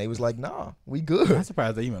NFTs, and they was like, "Nah, we I'm good."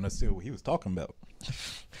 surprised they even understood what he was talking about.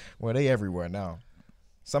 Well, they everywhere now.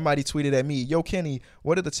 Somebody tweeted at me, "Yo, Kenny,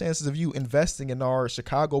 what are the chances of you investing in our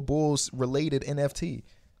Chicago Bulls related NFT?"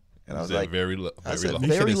 And I was Said like, very low. I Very said low. You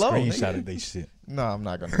Very should have low, screenshotted nigga. they shit. "No, I'm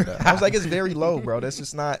not gonna do that." I was like, "It's very low, bro.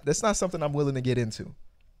 That's not something I'm willing to get into,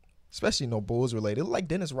 especially no Bulls related." It look like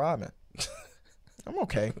Dennis Rodman. I'm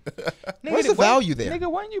okay. Where's the value there? Nigga,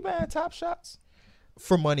 weren't you buying Top Shots?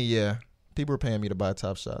 For money, yeah. People were paying me to buy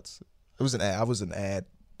Top Shots. It was an ad. I was an ad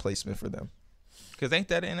placement for them. Because ain't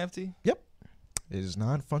that an NFT? Yep. It is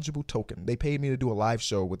non-fungible token. They paid me to do a live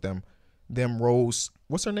show with them. Rose,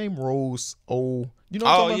 what's her name? Rose O. You know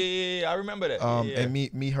what I'm Oh, talking yeah, I remember that. about? yeah. And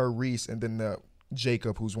me, her, Reese, and then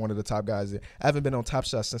Jacob, who's one of the top guys there. I haven't been on Top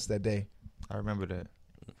Shot since that day. I remember that.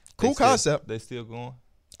 Cool concept. They still going?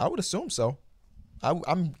 I would assume so.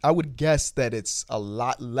 I would guess that it's a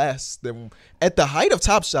lot less than at the height of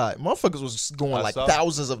Top Shot. Motherfuckers was going I like saw.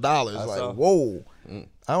 thousands of dollars. I Like, saw. whoa.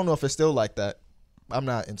 I don't know if it's still like that. I'm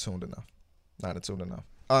not in tuned enough. Not in tuned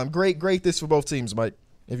enough. Great this for both teams, Mike.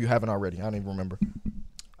 If you haven't already, I don't even remember.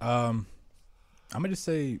 I'm gonna just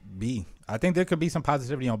say B. I think there could be some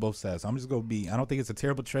positivity on both sides. So I'm just gonna B. I don't think it's a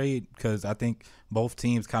terrible trade because I think both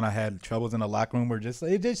teams kind of had troubles in the locker room where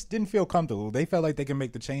it just didn't feel comfortable. They felt like they could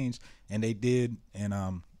make the change, and they did. And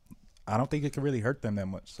I don't think it could really hurt them that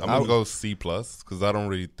much. So I'm gonna go C plus because I don't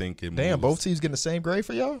really think it. Damn, moves. both teams getting the same grade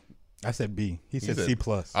for y'all? I said B. He said said- C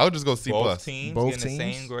plus. I would just go C Both plus. teams Both getting the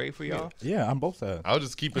teams? same grade for y'all? Yeah, on both sides. I'll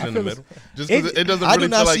just keep it I in the feel middle. Just it- 'cause it doesn't I really do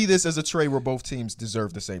not feel like see this as a trade where both teams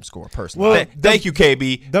deserve the same score, personally. Well, Thank you,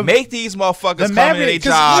 KB. Make these motherfuckers come in their Mavericks-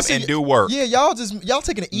 'cause job listen, and do work. Yeah, y'all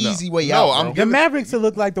taking an easy way No, out. I'm bro. the Mavericks will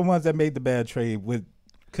look like the ones that made the bad trade with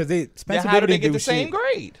because Spencer Then how do they didn't get do the same shit.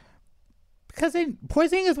 grade? Because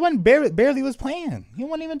Porzingis wasn't barely was playing. He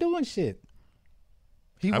wasn't even doing shit.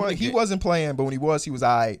 He I mean, wasn't playing, but when he was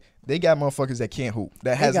all right. They got motherfuckers that can't hoop.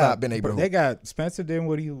 That has not been able to They hoop. got Spencer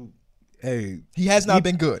Dinwiddie. Hey, He has not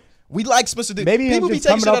been good. We like Spencer Dinwiddie. maybe him People be just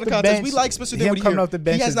taking coming shit out off of the context. bench. We like Spencer Him Dinwiddie coming here. off the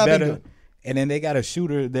bench He has is not better. been good. And then they got a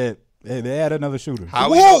shooter that they had another shooter.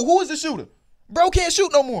 How we Whoa, know- who is the shooter? Bro can't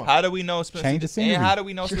shoot no more. How do we know Spencer? Change the scenery. And how do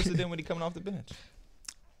we know Spencer Dinwiddie coming off the bench?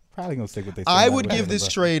 Probably gonna stick with they. I would give this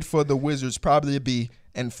trade for the Wizards probably a B,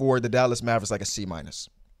 and for the Dallas Mavericks like a C minus.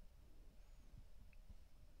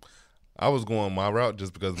 I was going my route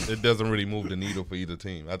just because it doesn't really move the needle for either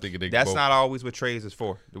team. I think That's both, not always what trades is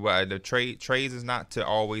for. The trades is not to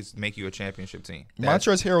always make you a championship team. That's-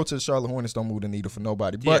 Montrezl Harrell to the Charlotte Hornets don't move the needle for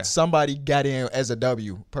nobody, but Yeah. somebody got in as a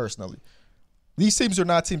W personally. These teams are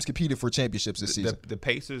not teams competing for championships this season. the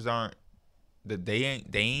Pacers aren't. They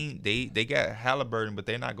got Halliburton, but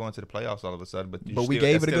they're not going to the playoffs all of a sudden. But we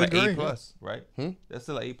gave it a good an A grade. plus, right? That's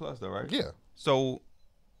still an A plus, though, right? Yeah, So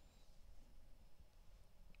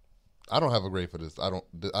I don't have a grade for this.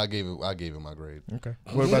 I gave it my grade. Okay.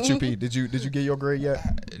 What about you, P? Did you get your grade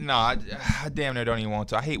yet? no, I damn near don't even want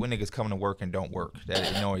to. I hate when niggas come to work and don't work.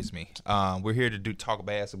 That annoys me. We're here to talk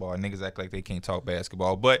basketball, and niggas act like they can't talk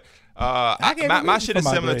basketball. But gave my a shit reason is for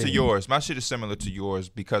my similar to grade. yours. My shit is similar to yours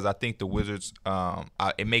because I think the Wizards,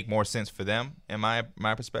 it make more sense for them in my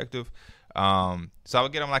perspective. So I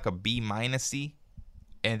would get them like a B minus C.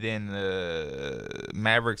 And then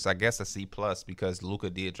Mavericks, I guess a C plus because Luka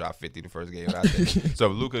did drop 50 the first game out there. So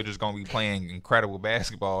Luka just gonna be playing incredible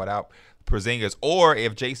basketball without Porzingis, or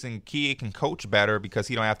if Jason Kidd can coach better because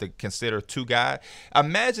he don't have to consider two guys.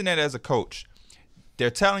 Imagine that as a coach,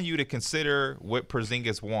 they're telling you to consider what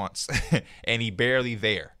Porzingis wants, and he barely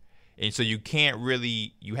there. And so you can't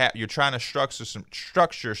really you're trying to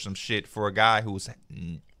structure some shit for a guy who's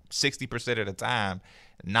 60% of the time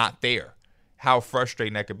not there. How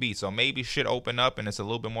frustrating that could be. So maybe shit open up and it's a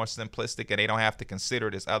little bit more simplistic and they don't have to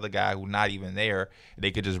consider this other guy who's not even there.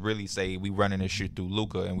 They could just really say we running this shit through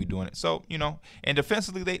Luka and we doing it. So, and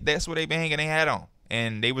defensively that's what they been hanging their hat on.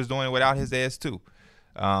 And they was doing it without his ass too.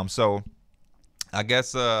 So I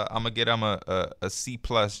guess I'm gonna get him a C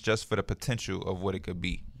plus just for the potential of what it could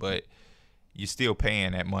be. But you're still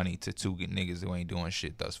paying that money to two niggas who ain't doing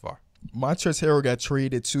shit thus far. Montrezl Harrell got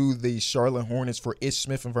traded to the Charlotte Hornets for Ish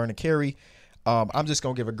Smith and Vernon Carey. I'm just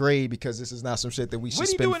gonna give a grade because this is not some shit that we should What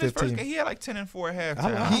did he spend do in his 15. first game? He had like 10 and 4 at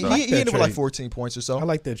halftime. I He like that ended with like trade. 14 points or so. I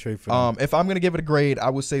like that trade for them. If I'm gonna give it a grade,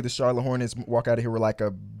 I would say the Charlotte Hornets walk out of here with like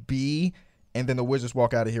a B, and then the Wizards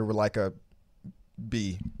walk out of here with like a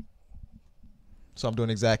B. So I'm doing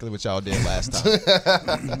exactly what y'all did last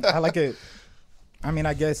time. I like it. I mean,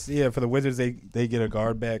 I guess for the Wizards they get a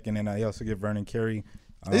guard back, and then I also get Vernon Carey.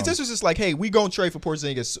 This was just like, hey, we gonna trade for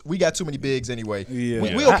Porzingis. We got too many bigs anyway. Yeah,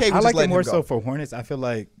 we okay with I just like it letting more him go. so for Hornets. I feel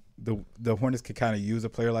like the Hornets could kind of use a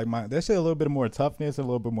player like mine. There's still a little bit more toughness, a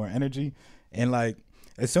little bit more energy, and like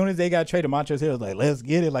as soon as they got traded, Montrezl Harrell was like, let's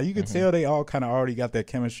get it. Like you could tell they all kind of already got that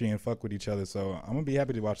chemistry and fuck with each other. So I'm gonna be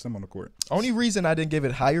happy to watch them on the court. Only reason I didn't give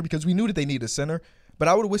it higher because we knew that they needed a center, but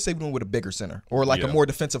I would have wished they went with a bigger center or like a more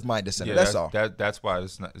defensive minded center. That's all. That's why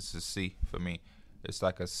it's a C for me. It's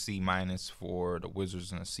like a C- for the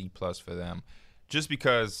Wizards and a C+ for them, just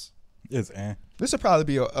because. It's This will probably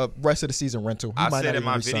be a rest of the season rental. He I might said not in even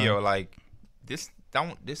my resign. video, like this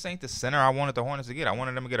ain't the center I wanted the Hornets to get. I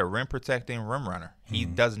wanted them to get a rim protecting rim runner. He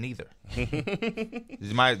doesn't either.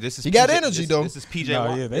 This is He got PJ energy, though. This is PJ.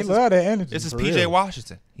 No, yeah, they this love that energy. This is for PJ real.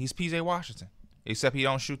 Washington. He's PJ Washington, except he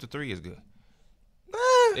don't shoot the three as good.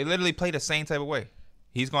 They literally play the same type of way.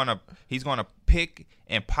 He's gonna pick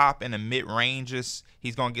and pop in the mid ranges.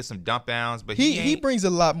 He's gonna get some dump downs, but He brings a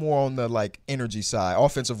lot more on the like energy side,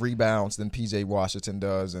 offensive rebounds than PJ Washington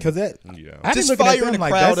does. And Because that, Yeah. I Just didn't look at firing them the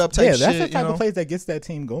like crowd that's, up type yeah, that's shit, the type you know? of plays that gets that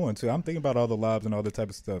team going too. I'm thinking about all the lobs and all the type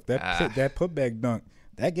of stuff. That putback dunk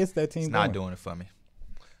that gets that team He's going. not doing it for me.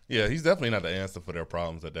 Yeah, he's definitely not the answer for their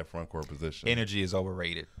problems at that front court position. Energy is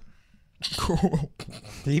overrated. cool.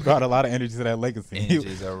 He brought a lot of energy to that Lakers team. Energy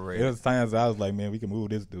is There overrated. was times I was like, man, we can move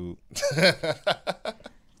this dude.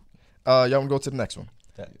 Y'all want to go to the next one?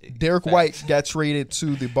 Derek White got traded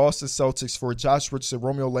to the Boston Celtics for Josh Richardson,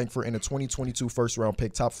 Romeo Langford, and a 2022 first-round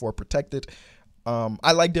pick, top 4 protected.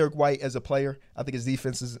 I like Derek White as a player. I think his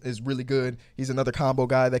defense is really good. He's another combo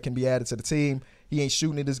guy that can be added to the team. He ain't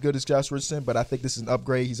shooting it as good as Josh Richardson, but I think this is an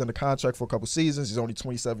upgrade. He's under contract for a couple seasons. He's only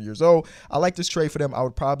 27 years old. I like this trade for them. I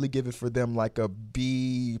would probably give it for them like a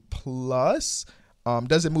B+.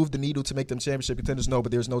 Does it move the needle to make them championship contenders? No,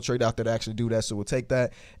 but there's no trade out there to actually do that, so we'll take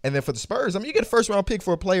that. And then for the Spurs, I mean, you get a first-round pick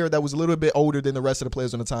for a player that was a little bit older than the rest of the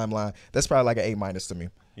players on the timeline. That's probably like an A- to me.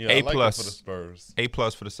 Yeah, A I like plus. that for the Spurs. A+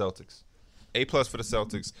 for the Celtics. A+ for the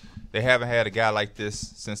Celtics. They haven't had a guy like this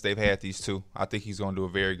since they've had these two. I think he's going to do a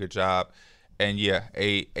very good job. And yeah,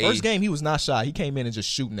 First game, he was not shy. He came in and just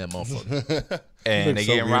shooting that motherfucker. and they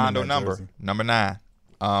so gave good in Rondo that jersey. number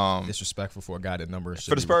 9. Disrespectful for a guy that number should For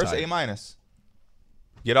the be Spurs, retired. A-.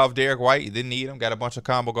 Get off Derek White. You didn't need him. Got a bunch of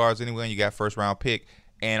combo guards anyway. And you got first-round pick.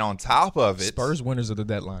 And on top of it, Spurs winners of the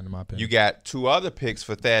deadline, in my opinion. you got 2 other picks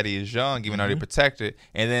for Thaddeus Young, even though they're protected.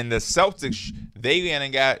 And then the Celtics, they went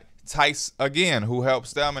and got Tice again, who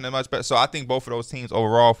helps them in a much better. So I think both of those teams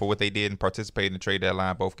overall for what they did and participated in the trade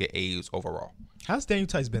deadline both get A's overall. How's Daniel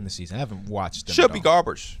Tice been this season? I haven't watched them. Should at be all.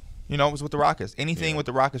 garbage. You know, it was with the Rockets. Anything with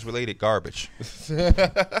the Rockets related, garbage.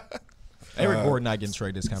 Eric Gordon not getting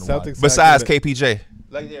traded is kind of wild. Celtics. Besides KPJ.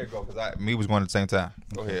 Like, there you go, because me was going at the same time.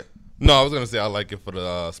 Go ahead. No, I was gonna say I like it for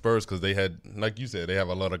the Spurs because they had, like you said, they have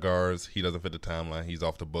a lot of guards. He doesn't fit the timeline. He's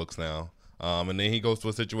off the books now, and then he goes to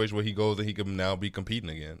a situation where he goes and he can now be competing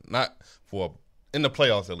again. Not for in the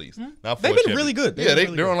playoffs at least. Not for They've a been champion- really good. They've Yeah, been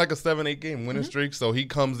really they're good. on like a 7-8 game winning streak. So he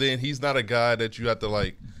comes in. He's not a guy that you have to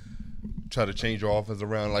like try to change your offense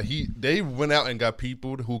around. Like they went out and got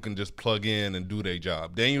people who can just plug in and do their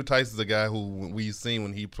job. Daniel Tice is a guy who we've seen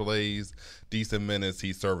when he plays decent minutes,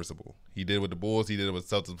 he's serviceable. He did it with the Bulls. He did it with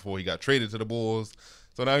Celtics before he got traded to the Bulls.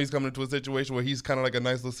 So now he's coming into a situation where he's kind of like a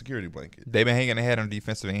nice little security blanket, They've been hanging ahead on the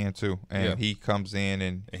defensive end, too. And Yeah. he comes in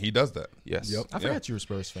and, and he does that. yes. Yep. I forgot you were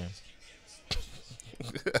Spurs fans.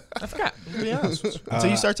 I forgot. To be honest with you. Until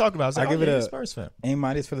you start talking about it, I was like, I give oh, it yeah, a- he's a Spurs fan.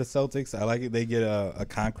 A- for the Celtics. I like it. They get a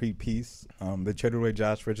concrete piece. They traded away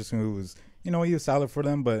Josh Richardson, who was, he was solid for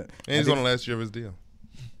them, but And he's on the last year of his deal.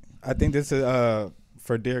 I think this is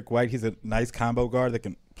for Derek White. He's a nice combo guard that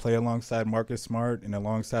can play alongside Marcus Smart and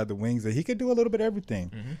alongside the wings. That he could do a little bit of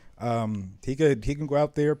everything. He can go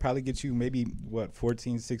out there, probably get you maybe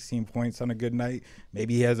 14, 16 points on a good night.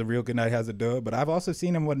 Maybe he has a real good night, has a dub. But I've also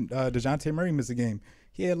seen him when DeJounte Murray missed a game.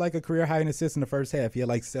 He had like a career high in assists in the first half. He had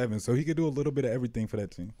like 7, so he could do a little bit of everything for that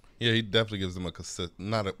team. Yeah, he definitely gives them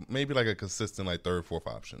a maybe like a consistent like 3rd, 4th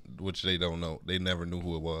option, which they don't know. They never knew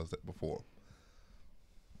who it was before.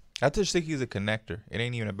 I just think he's a connector. It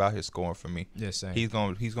ain't even about his scoring for me. Yeah, same. He's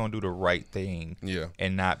gonna do the right thing. Yeah.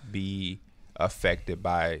 And not be affected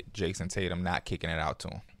by Jason Tatum not kicking it out to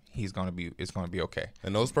him. It's gonna be okay.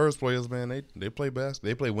 And those Spurs players, man, they play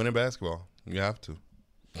they play winning basketball. You have to.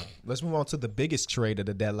 Let's move on to the biggest trade of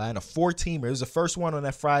the deadline, a 4-teamer. It was the first one on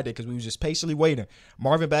that Friday because we were just patiently waiting.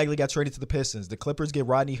 Marvin Bagley got traded to the Pistons. The Clippers get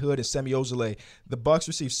Rodney Hood and Semi Ojeleye. The Bucks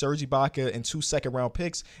received Serge Ibaka and 2 second-round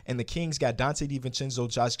picks, and the Kings got Dante DiVincenzo,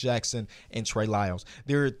 Josh Jackson, and Trey Lyles.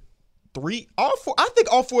 There are I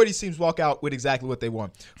think all 4 of these teams walk out with exactly what they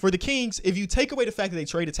want. For the Kings, if you take away the fact that they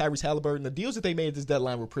traded Tyrese Halliburton, the deals that they made at this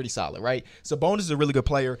deadline were pretty solid, right? Sabonis is a really good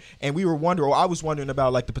player, and I was wondering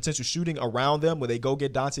about like the potential shooting around them when they go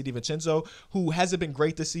get Dante DiVincenzo, who hasn't been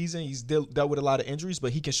great this season. He's dealt with a lot of injuries,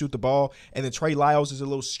 but he can shoot the ball. And then Trey Lyles is a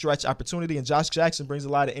little stretch opportunity, and Josh Jackson brings a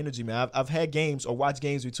lot of energy, man. I've had games or watched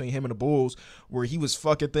games between him and the Bulls where he was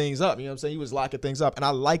fucking things up. You know what I'm saying? He was locking things up, and I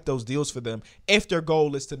like those deals for them if their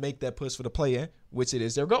goal is to make that push for the play-in, which it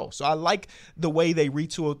is their goal. So I like the way they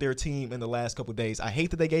retooled their team in the last couple of days. I hate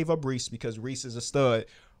that they gave up Reese because Reese is a stud.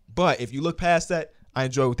 But if you look past that, I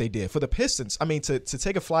enjoy what they did. For the Pistons, I mean, to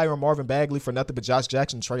take a flyer on Marvin Bagley for nothing but Josh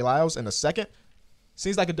Jackson and Trey Lyles in a second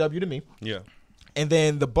seems like a W to me. Yeah. And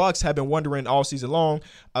then the Bucks have been wondering all season long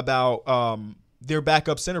about their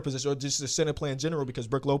backup center position or just the center play in general because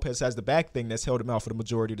Brook Lopez has the back thing that's held him out for the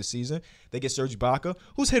majority of the season. They get Serge Ibaka,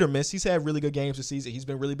 who's hit or miss. He's had really good games this season. He's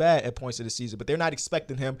been really bad at points of the season, but they're not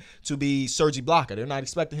expecting him to be Serge Ibaka. They're not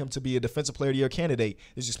expecting him to be a defensive player of the year candidate.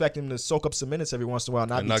 They're just expecting him to soak up some minutes every once in a while,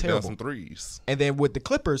 not And be knock down terrible. some threes. And then with the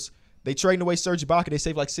Clippers, they trading away Serge Ibaka. They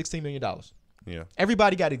saved like $16 million. Yeah.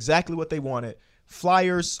 Everybody got exactly what they wanted.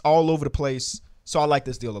 Flyers all over the place. So I like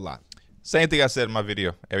this deal a lot. Same thing I said in my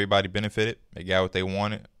video. Everybody benefited. They got what they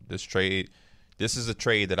wanted. This is a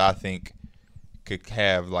trade that I think could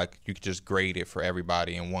have, like, you could just grade it for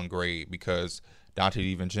everybody in one grade because Dante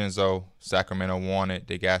DiVincenzo, Sacramento wanted.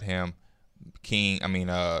 They got him. They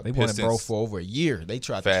Pistons. wanted bro for over a year. They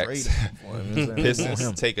tried to trade him. For him. You know what I'm saying? They want Pistons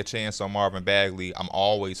him. take a chance on Marvin Bagley. I'm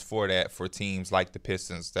always for that for teams like the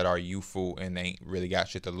Pistons that are youthful and they ain't really got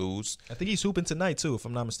shit to lose. I think he's hooping tonight, too, if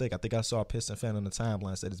I'm not mistaken. I think I saw a Piston fan on the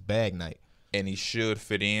timeline said it's bag night. And he should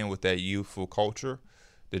fit in with that youthful culture.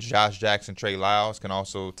 The Josh Jackson, Trey Lyles can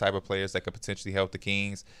also type of players that could potentially help the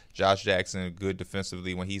Kings. Josh Jackson, good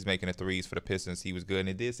defensively. When he's making the threes for the Pistons, he was good. And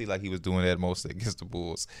it did seem like he was doing that mostly against the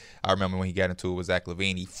Bulls. I remember when he got into it with Zach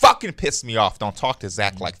LaVine. He fucking pissed me off. Don't talk to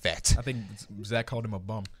Zach like that. I think Zach called him a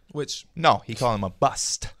bum, which No, he called him a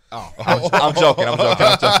bust. oh, I'm joking. I'm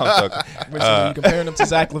joking. which when you comparing him to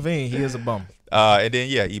Zach LaVine, he is a bum. And then,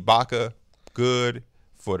 Ibaka, good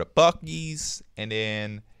for the Buckies. And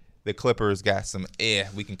then the Clippers got some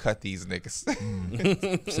we can cut these niggas.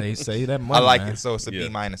 Say that money. I like man. it. So it's a Yeah.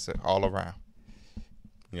 B- all around.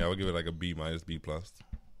 Yeah, I would give it like a B-, B+.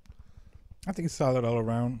 I think it's solid all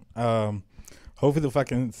around. Hopefully the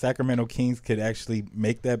fucking Sacramento Kings could actually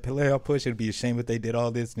make that playoff push. It'd be a shame if they did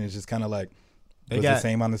all this and it's just kind of like They was got the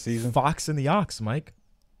same on the season. Fox and the Ox, Mike.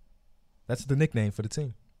 That's the nickname for the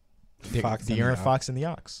team. Fox and the De'Aaron Ox. Fox and the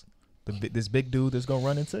Ox. This big dude that's gonna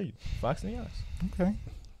run into you. Fox and the Ox. Okay.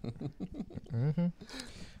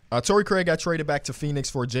 Torrey Craig got traded back to Phoenix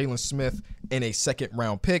for Jalen Smith in a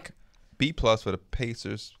second-round pick. B+ for the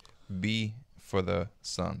Pacers, B for the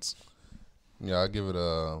Suns. Yeah, I give it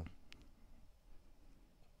a.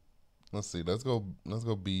 Let's see. Let's go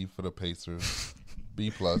B for the Pacers.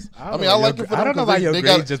 B+. I mean, I like it for them. I don't know 'cause why your they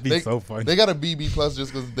grades got, just be so funny. They got a B+ just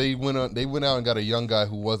because they went out and got a young guy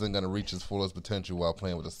who wasn't going to reach his fullest potential while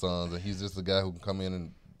playing with the Suns, and he's just a guy who can come in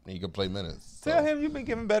and he can play minutes. So. Tell him you've been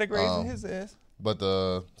giving better grades than his ass. But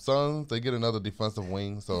the Suns, they get another defensive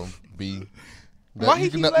wing, so B. Why he you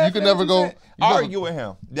keep can laughing never at go. you argue with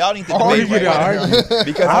him. Y'all need to Argue, debate right now. argue.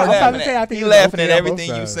 Because I'm he's about to laughing say, I at, think he it's laughing at okay on both everything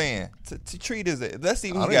you sides. saying. To treat his let's see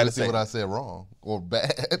I what don't he got even to see say. what I said wrong or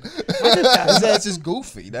bad. His ass is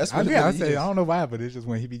goofy. That's what I it say is. I don't know why, but it's just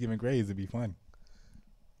when he be giving grades, it'd be funny.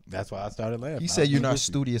 That's why I started laughing. He I said was you're being not goofy.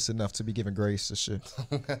 studious enough to be giving grace to shit.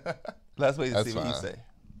 Let's wait and That's see what he fine. say.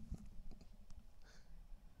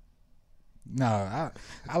 Nah,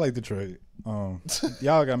 I like the trade.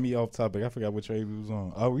 Y'all got me off topic. I forgot what trade we was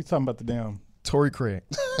on. Oh, we talking about the damn Torrey Craig.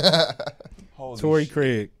 Torrey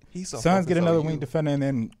Craig. He's so Suns get focused another on wing you. defender, and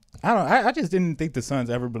then I just didn't think the Suns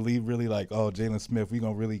ever believed really like, oh, Jalen Smith, we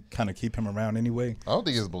gonna really kind of keep him around anyway. I don't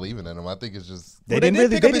think it's believing in him. I think it's just They Well, didn't did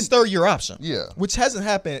really pick they up his didn't, third-year option. Yeah. Which hasn't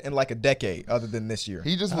happened in like a decade other than this year.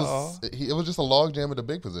 he just was. It was just a log jam at the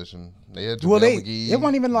big position. They had well, JaVale McGee. it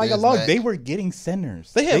wasn't even like a Biz log. Mack. They were getting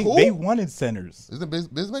centers. They had who? They wanted centers. Isn't Biz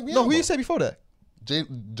McGee? No, who you said before that?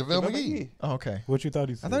 JaVale McGee. Oh, okay. What you thought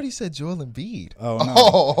he said? I thought he said Joel Embiid. Oh no,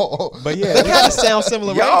 Oh, but They yeah, kind of sound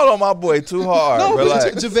similar, right? Y'all on my boy too hard. No, Relax.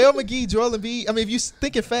 but JaVale McGee, Joel Embiid. I mean, if you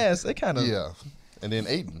think it fast, they kind of. yeah. And then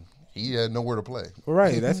Aiden, he had nowhere to play.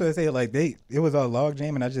 right. That's what I say. Like it was a log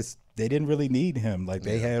jam, and they didn't really need him. Like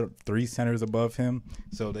they had 3 centers above him,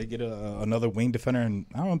 so they get another wing defender. And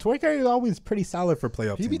I don't know, Torrey Craig is always pretty solid for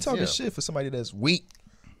playoff He be teams. talking Yeah. shit for somebody that's weak.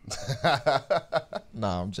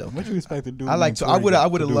 Nah, I'm joking. What you expect to do? I like. when I Torrey would got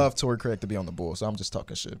have to do? loved Torrey Craig to be on the Bulls. So I'm just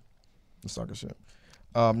talking shit.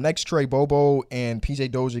 Next trade, Bobo and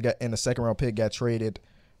PJ Dozier got in the second round pick got traded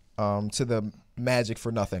to the Magic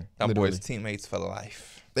for nothing. Them literally. boys teammates for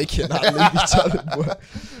life. They cannot leave each other. Boy.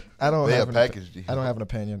 I don't They have have an package deal. I don't have an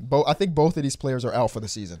opinion. I think both of these players are out for the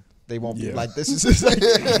season. They won't be Yeah. like this. Is just like,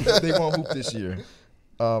 they won't hoop this year.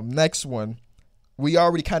 Next one, we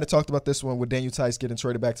already kind of talked about this one with Daniel Tice getting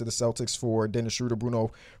traded back to the Celtics for Dennis Schroeder,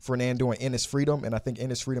 Bruno Fernando, and Enes Freedom. And I think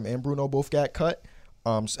Enes Freedom and Bruno both got cut.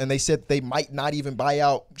 And they said they might not even buy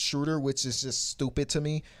out Schroeder, which is just stupid to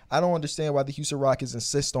me. I don't understand why the Houston Rockets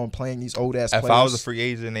insist on playing these old ass players. If I was a free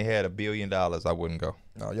agent and they had $1 billion, I wouldn't go.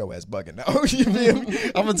 No, yo ass bugging now. You feel me?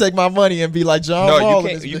 I'm gonna take my money and be like John Wall. No, in you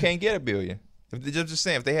this can't. You bitch. can't get $1 billion. If they just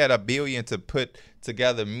saying, if they had $1 billion to put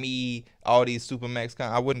together me, all these supermax,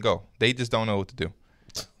 I wouldn't go. They just don't know what to do.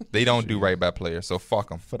 They don't do right by players, so fuck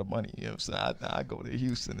them. For the money, you know what I'm saying? I go to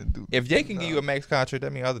Houston and do. If they can give you a max contract,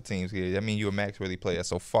 that means other teams get it. That means you a max worthy player,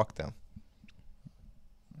 so fuck them.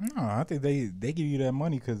 No, I think they give you that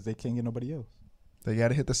money because they can't get nobody else. They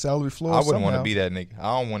gotta hit the salary floor. I wouldn't want to somehow. be that nigga.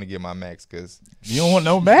 I don't want to get my max because You don't want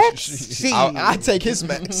no max? I take his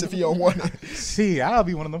max if he don't want it. See, I'll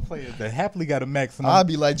be one of them players that happily got a max. And I'll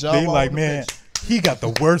be like John they Wall like, on the man, bench. he got the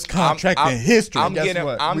worst contract in history. I'm Guess getting,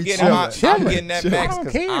 what? I'm We getting, chilling. I'm getting that Chilling. max I don't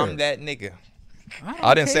because care. I'm that nigga.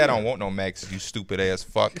 I didn't say I don't want no max, you stupid ass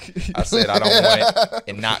fuck. I said I don't want it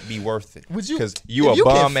and not be worth it. Would you? Because you if a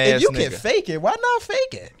bum can, ass If you nigga. can fake it, why not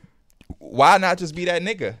fake it? Why not just be that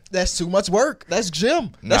nigga? That's too much work. That's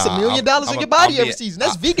gym. That's Nah, $1 million I'm in a- your body I'm every being- season.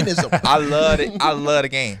 That's veganism. I love it. I love the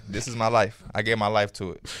game. This is my life. I gave my life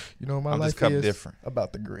to it. You know, my I'm life just cut is different.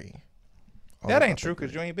 about the green. All That about ain't the true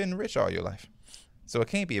because you ain't been rich all your life. So it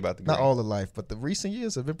can't be about the Not green. all of life, but the recent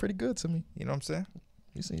years have been pretty good to me. You know what I'm saying?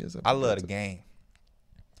 Recent years have I been love good the to me. game.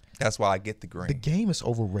 That's why I get the green. The game is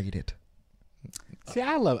overrated. See,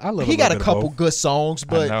 I love. He got a little bit of couple both. good songs, know.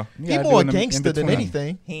 but You he gotta more do it in gangster than between.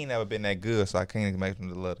 anything. He ain't never been that good, so I can't imagine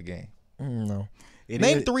him to love the game. No. It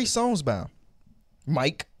Name is- 3 songs by him.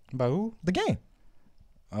 Mike, By who? the game.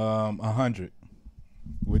 100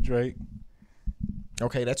 with Drake.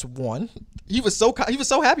 Okay, that's 1. He was so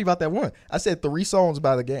happy about that one. I said 3 songs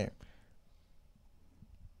by the game.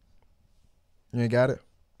 You ain't got it?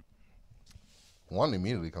 One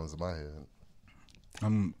immediately comes to my head.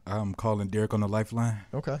 I'm calling Derek on the lifeline.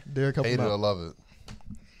 Okay, Derek, help Hate him it or out. love it.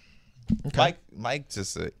 Okay. Mike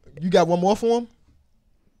just said, You got one more for him?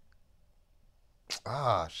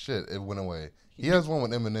 Ah, shit. It went away. He has one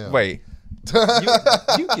with Eminem. wait,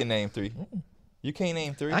 you can name 3. You can't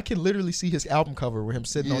name 3? I can literally see his album cover with him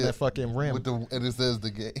sitting on Yeah. that fucking rim. With the, and it says the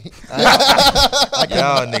game.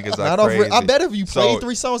 Y'all niggas are Not off- crazy. I bet if you played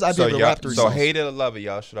 3 songs, I'd be able to y'all- rap 3 so songs. Hate It or Love It,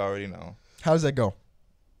 y'all should already know. How does that go?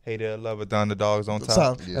 Hate It or Love It, the underdogs on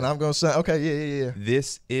top. So, Yeah. and I'm gonna say, okay, yeah.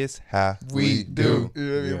 This is how We do.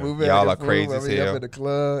 Yeah. Y'all are crazy as Up hell. in the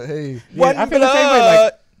club. Hey, Yeah, I feel the same way.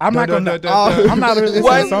 Like I'm not gonna. I'm not really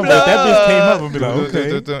listening to songs like that. Just came up and be like,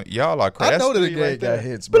 okay. Y'all are crazy. I know that the That's 3 game right got there.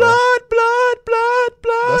 hits, bro. Blood.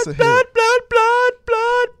 That's a hit. I'm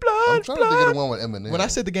trying to think of the one with Eminem. When I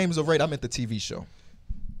said the game is overrated, I meant the TV show.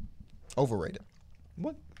 Overrated.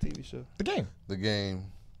 What TV show? The game. the game.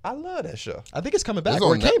 I love that show. I think it's coming back, It's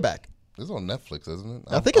or on it Net- came back. It's on Netflix, isn't it?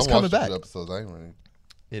 I think it's coming watched a back. few episodes. I ain't really.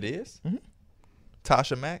 It is? Mm-hmm.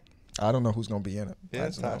 Tasha Mack? I don't know who's gonna be in it. Yeah, I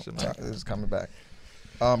it's just know Tasha Mack. it's coming back.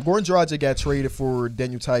 Gordon Dragic got traded for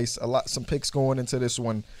Daniel Tice. Some picks going into this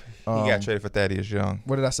one. He got traded for Thaddeus Young.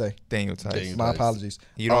 What did I say? Daniel Tice. Daniel My Tice. apologies.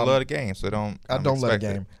 You don't love the game, so don't. I don't love the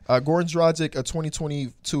expect game. Gordon Dragic, a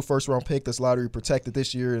 2022 first round pick that's lottery protected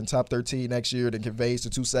this year and top 13 next year, then conveys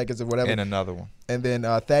to 2 seconds or it. whatever. And another one. And then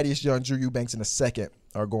Thaddeus Young, Drew Eubanks in the second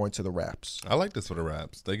are going to the Raps. I like this for the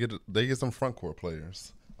Raps. They get some front court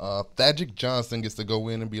players. Thaddeus Johnson gets to go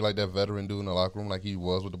in and be like that veteran dude in the locker room, like he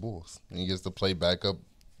was with the Bulls. And he gets to play backup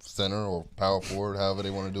center or power forward, however they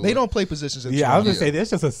want to do it. They don't play positions in Yeah, I was gonna Yeah. say there's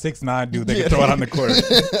just a 6'9" dude that can throw it on the court.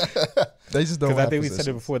 They just don't. Because I have think we said it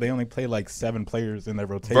positions. before. They only play like 7 players in their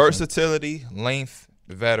rotation. Versatility, length,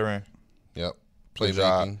 veteran. Yep. Good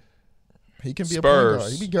job. Playmaking. He can be a Spurs. point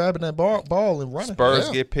guard. He be grabbing that ball and running. Spurs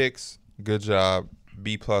Yeah. get picks. Good job.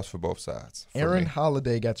 B+ for both sides. for Aaron me.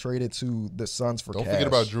 Holiday got traded to the Suns for Don't cash. forget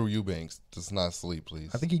about Drew Eubanks. Just not sleep, please.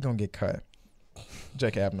 I think he's gonna get cut.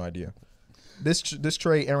 Jake, I have no idea. This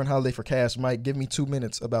trade, Aaron Holiday for cash. Mike, give me 2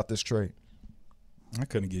 minutes about this trade. I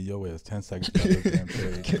couldn't get your ass 10 seconds. about this damn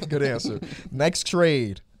trade. Good answer. Next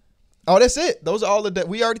trade. Oh, that's it. Those are all the.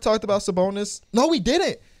 We already talked about Sabonis. No, we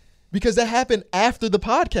didn't, because that happened after the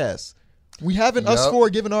podcast. We haven't us Yep. four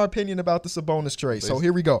given our opinion about the Sabonis trade. So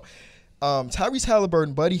here we go. Tyrese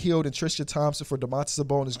Halliburton, Buddy Hield, and Tristan Thompson for Domantas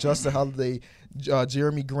Sabonis, Justin Holiday,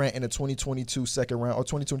 Jeremy Grant, and a 2022 second round or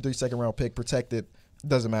 2023 second round pick protected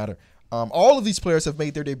Doesn't matter. All of these players have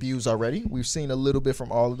made their debuts already. We've seen a little bit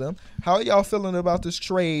from all of them. How are y'all feeling about this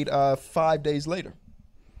trade 5 days later?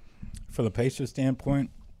 For the Pacers standpoint,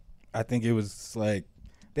 I think it was like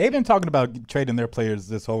they've been talking about trading their players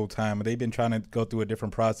this whole time, and they've been trying to go through a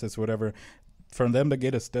different process or whatever. For them to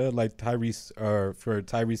get a stud like Tyrese or for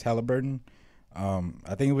Tyrese Halliburton,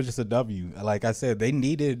 I think it was just a W. Like I said, they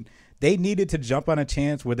needed to jump on a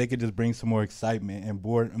chance where they could just bring some more excitement and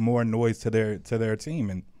more noise to their team,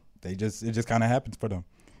 and it just kind of happens for them.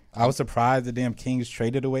 I was surprised the damn Kings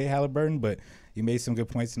traded away Halliburton, but you made some good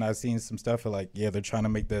points, and I've seen some stuff of like, yeah, they're trying to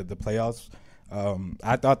make the playoffs.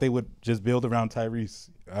 I thought they would just build around Tyrese.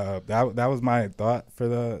 That was my thought for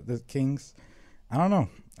the Kings. I don't know.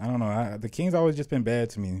 The Kings always just been bad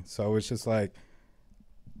to me, so it's just like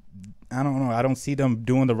I don't know. I don't see them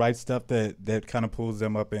doing the right stuff that kind of pulls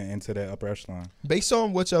them up into the upper echelon. Based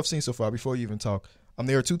on what y'all have seen so far, before you even talk,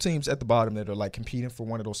 there are two teams at the bottom that are like competing for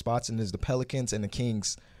one of those spots, and there's the Pelicans and the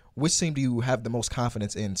Kings. Which team do you have the most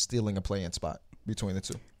confidence in stealing a play-in spot between the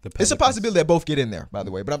two? It's a possibility that both get in there, by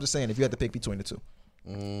the way, but I'm just saying if you had to pick between the two.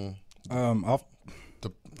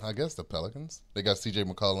 I guess the Pelicans. They got C.J.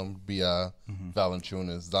 McCollum, B.I.,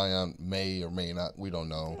 Valanciunas. Zion may or may not. We don't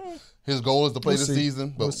know. His goal is to play this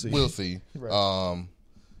season, but we'll see. Right.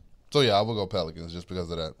 So, yeah, I will go Pelicans just because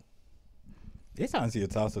of that. It's honestly a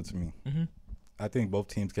toss-up to me. Mm-hmm. I think both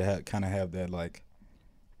teams could kind of have that, like,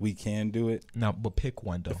 we can do it. No, but pick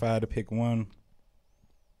one, though. If I had to pick one,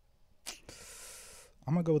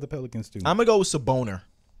 I'm going to go with the Pelicans, too. I'm going to go with Sabonis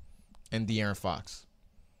and De'Aaron Fox.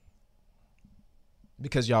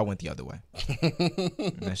 Because y'all went the other way.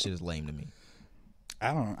 That shit is lame to me.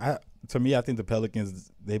 I don't know. To me, I think the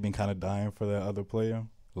Pelicans, they've been kind of dying for that other player.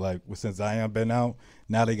 Like, since Zion been out,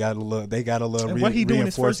 now they got a little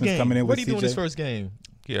reinforcements coming in with CJ. What he doing his first game?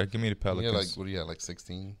 Yeah, give me the Pelicans. What do you have, like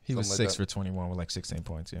 16? He was 6 for 21 with like 16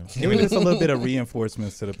 points, yeah. Give me just a little bit of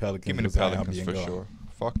reinforcements to the Pelicans. Give me the Pelicans for sure.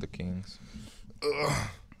 Fuck the Kings.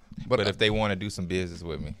 But if they want to do some business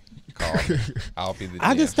with me, call me. I'll be the GM.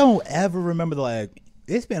 I just don't ever remember, like,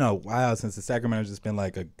 it's been a while since the Sacramento's just been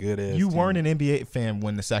like a good ass You team. weren't an NBA fan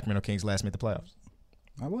when the Sacramento Kings last made the playoffs.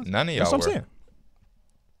 I was. None of y'all That's what were. I'm saying.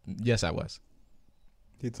 Yes, I was.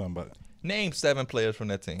 Keep talking about it. Name 7 players from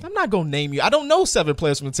that team. I'm not going to name you. I don't know 7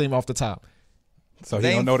 players from the team off the top. So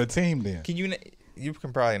he don't know the team then. Can you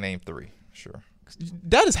can probably name 3, sure.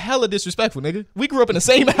 That is hella disrespectful, nigga. We grew up in the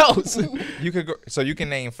same house. You could go, so you can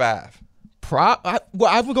name 5. I'm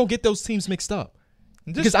gonna get those teams mixed up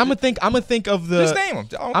because I'm gonna think of the. Just name them.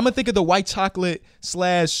 I'm gonna think of the white chocolate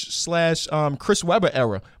slash Chris Webber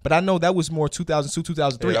era, but I know that was more 2002,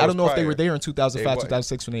 2003. Yeah, I don't know if they prior. were there in 2005, They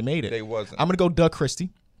 2006 when they made it. They wasn't. I'm gonna go Doug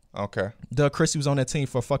Christie. Okay. Doug Christie was on that team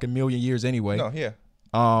for a fucking million years anyway. No, yeah.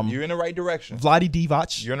 You're in the right direction. Vlade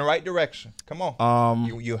Divac. You're in the right direction. Come on.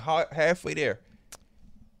 You're halfway there.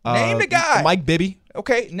 Name the guy. Mike Bibby.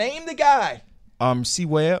 Okay, name the guy. C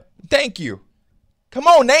Webb. Thank you. Come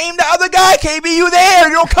on, name the other guy, KB. You there.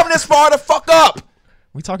 You don't come this far to fuck up.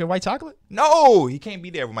 We talking white chocolate? No, he can't be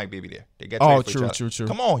there with Mike Bibby there. They got true.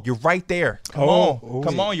 Come on, you're right there. Come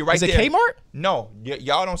on, you're right there. Is there. it Kmart? No,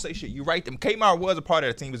 y'all don't say shit. You right there. Kmart was a part of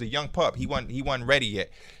the team. He was a young pup. He wasn't ready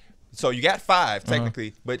yet. So you got 5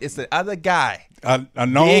 technically, but it's the other guy. A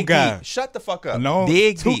known guy. Deep. Shut the fuck up. A known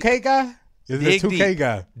Dig 2K deep. guy? Is it a 2K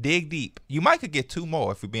guy? Dig deep. You might could get 2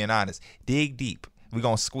 more if we're being honest. Dig deep. We're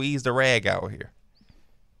going to squeeze the rag out here.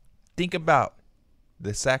 Think about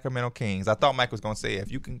the Sacramento Kings. I thought Mike was going to say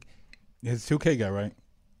if you can. It's 2K guy, right?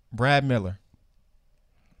 Brad Miller.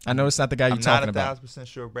 I know it's not the guy you're talking about. I'm not 1,000%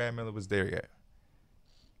 sure Brad Miller was there yet.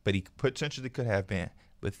 But he potentially could have been.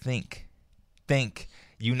 But think.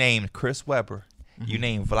 You named Chris Webber. Mm-hmm. You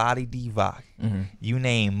named Vlade Divac. Mm-hmm. You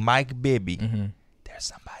named Mike Bibby. Mm-hmm. There's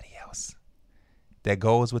somebody else that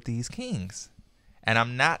goes with these Kings. And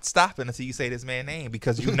I'm not stopping until you say this man's name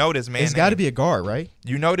because you know this man's name. It's got to be a guard, right?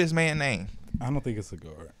 You know this man's name. I don't think it's a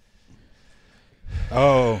guard.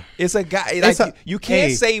 Oh. It's a guy. Like, you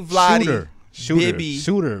can't say Vlade, Bibby,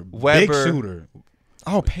 Webber. Big shooter.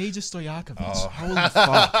 Oh, Peja Stojakovic. Oh. Holy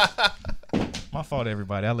fuck. My fault,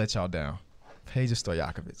 everybody. I let y'all down. Peja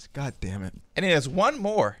Stojakovic. God damn it. And then there's one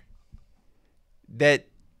more that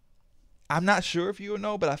I'm not sure if you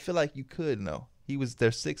know, but I feel like you could know. He was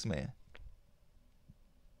their 6th man.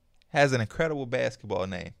 Has an incredible basketball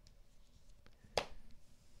name.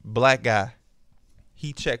 Black guy.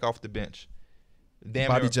 He check off the bench.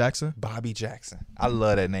 Bobby Jackson? Bobby Jackson. I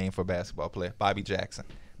love that name for a basketball player. Bobby Jackson.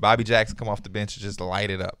 Bobby Jackson come off the bench and just light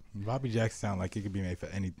it up. Bobby Jackson sound like he could be made for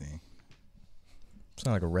anything.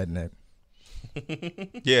 Sound like a redneck.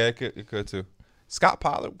 Yeah, it could too. Scott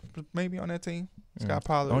Pollard maybe on that team. Scott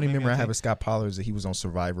Pollard. The only was memory I MVP. have of Scott Pollard is that he was on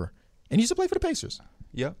Survivor. And he used to play for the Pacers.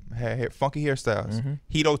 Yep, had funky hairstyles. Mhm.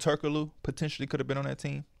 Hito Turkoglu potentially could have been on that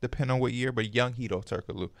team, depending on what year, but young Hito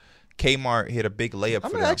Turkoglu. Kmart hit a big layup I'm for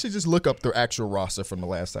going to them. actually just look up the actual roster from the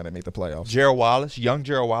last time they made the playoffs. Gerald Wallace, young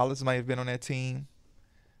Gerald Wallace might have been on that team.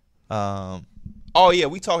 Oh yeah,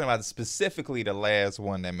 we talking about specifically the last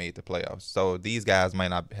one that made the playoffs. So these guys might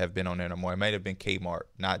not have been on there no more. It might have been Kmart,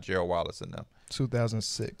 not Gerald Wallace and them.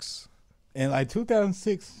 2006. And like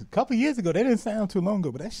 2006, a couple years ago, they didn't sound too long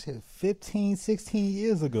ago, but that shit 15, 16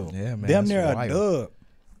 years ago. Yeah, man, Damn that's near a wild. dub.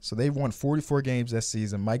 So they won 44 games that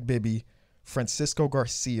season. Mike Bibby, Francisco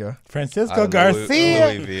Garcia. Francisco Out of Garcia.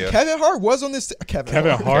 Louisville. Kevin Hart was on this.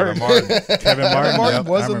 Kevin Hart. Kevin Martin. Kevin Martin, Martin yep, I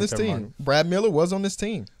was on remember this Kevin team. Martin. Brad Miller was on this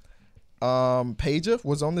team. Pager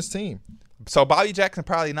was on this team. So Bobby Jackson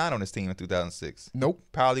probably not on this team in 2006. Nope.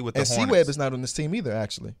 Probably with the And Hornets. C-Web is not on this team either,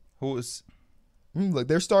 actually. Who was Look,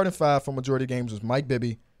 their starting five for majority of games was Mike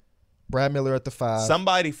Bibby, Brad Miller at the 5.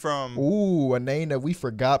 somebody from Ooh, a name that we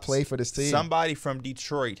forgot played for this team. somebody from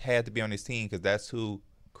Detroit had to be on this team because that's who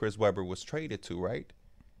Chris Webber was traded to, right?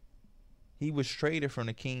 He was traded from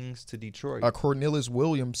the Kings to Detroit. Cornelius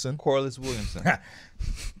Williamson. Corliss Williamson.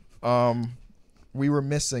 We were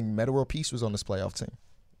missing. Metta World Peace was on this playoff team.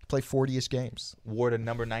 Played 40-ish games. Wore the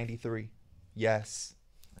number 93. Yes.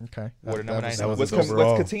 Okay. Wore the number 93. that was Was, his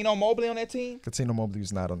overall. was Coutinho Mobley on that team? Coutinho Mobley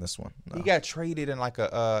was not on this one. No. He got traded in like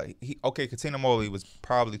a Coutinho Mobley was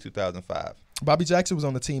probably 2005. Bobby Jackson was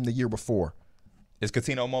on the team the year before. Is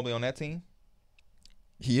Coutinho Mobley on that team?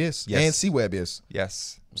 He is. Yes. And C-Web is.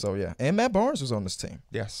 Yes. So, yeah. And Matt Barnes was on this team.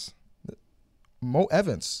 Yes. Mo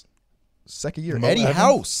Evans, second year. Mo Eddie Evans?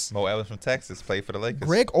 House. Mo Evans from Texas played for the Lakers.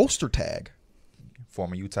 Greg Ostertag.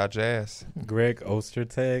 Former Utah Jazz. Greg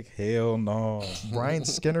Ostertag. Hell no. Brian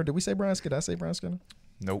Skinner. Did we say Brian Skinner? Did I say Brian Skinner?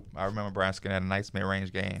 Nope. I remember Brian Skinner had a nice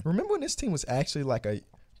mid-range game. Remember when this team was actually like a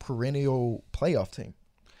perennial playoff team?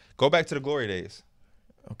 Go back to the glory days.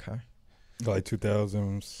 Okay. Like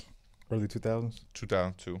 2000s, early 2000s.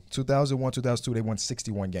 2002. 2001, 2002, they won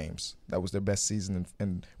 61 games. That was their best season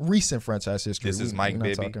in recent franchise history. This is We're Mike not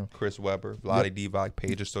Bibby, talking- Chris Webber, Vlade Divac,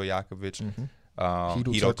 Peja Stojakovic, Hedo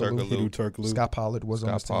Hedo Turkoglu. Turkoglu, Turkoglu. Scott Pollard was on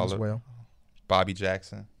Scott this team as Pollard. well. Bobby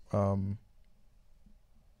Jackson.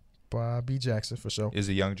 Bobby Jackson for sure. Is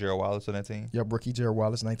a young Gerald Wallace on that team? Yep, rookie Jared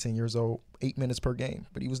Wallace, 19 years old, 8 minutes per game,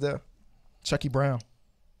 but he was there. Chucky Brown.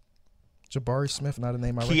 Jabari Smith, not a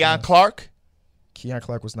name I Keon recognize. Clark? Keon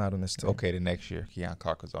Clark was not on this team. Okay, the next year, Keon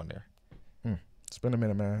Clark was on there. It's been a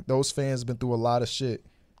minute, man. Those fans have been through a lot of shit.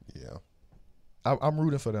 Yeah. I'm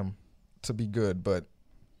rooting for them to be good, but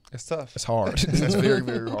It's tough. it's hard. It's very,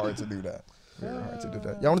 very hard to do that. Very hard to do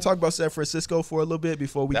that. Y'all want to talk about San Francisco for a little bit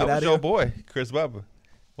before we That get out was of your here? boy, Chris Webber,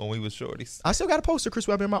 when we was shorties. I still got a poster of Chris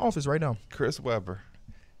Webber in my office right now. Chris Webber.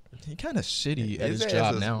 He kind of shitty at his ass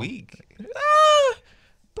job is now. weak.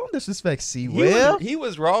 Don't disrespect C. He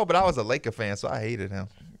was raw, but I was a Laker fan, so I hated him.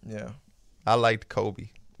 Yeah. I liked Kobe.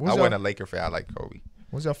 What's I your- wasn't a Laker fan. I liked Kobe.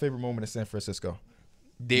 What's your favorite moment in San Francisco?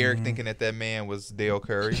 Derek thinking that man was Dale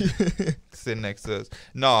Curry sitting next to us.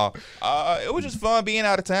 No, it was just fun being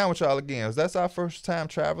out of town with y'all again. That's our first time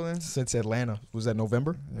traveling. Since Atlanta. Was that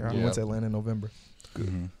November? Yeah. We went to Atlanta in November.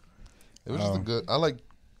 It was just a good. I like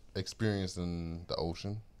experiencing the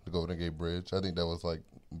ocean, the Golden Gate Bridge. I think that was like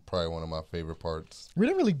probably one of my favorite parts. We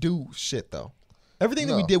didn't really do shit, though. Everything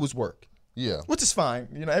that we No. did was work, Yeah. which is fine.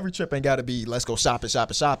 You know, every trip ain't got to be, let's go shopping.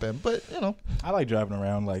 But, you know. I like driving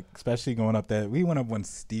around, like especially going up that. We went up one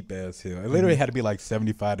steep ass hill. It literally had to be like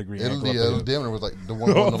 75-degree It angle. was, up yeah, the it was hill. damn. It was like the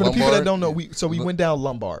one on the For the people that Lombard. don't know, we went down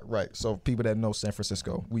Lombard, right? So people that know San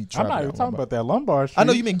Francisco, we I'm traveled not down even talking Lombard. about that Lombard Street. I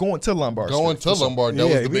know you mean going to Lombard. Going Street. to Lombard, that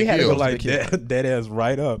yeah, was the we big had to hill. go like Big hill. dead ass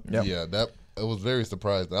right up. Yep. Yeah, that it was very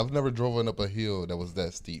surprising. I've never driven up a hill that was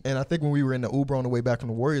that steep. And I think when we were in the Uber on the way back from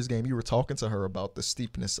the Warriors game, you were talking to her about the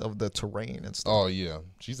steepness of the terrain and stuff. Oh yeah,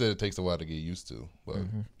 she said it takes a while to get used to, but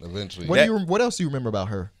eventually What else do you remember about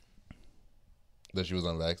her? that she was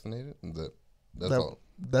unvaccinated. That's That- all.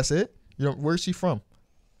 That's it? You know, where's she from?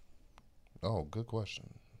 Oh, good question.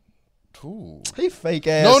 Ooh. He fake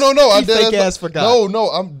ass. No. He fake ass forgot. No,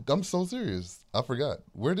 I'm so serious. I forgot.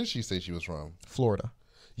 Where did she say she was from? Florida.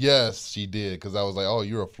 Yes, she did. Because I was like, oh,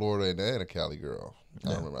 you're a Florida and a Cali girl. I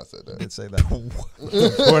don't remember I said He that. did say that.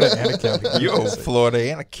 Florida and a Cali. Yo, Florida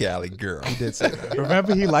and a Cali girl. He did say that.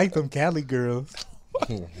 Remember, he liked them Cali girls.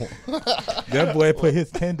 That boy put his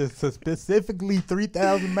Tinder to specifically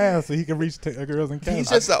 3,000 miles so he could reach girls in Cali. He's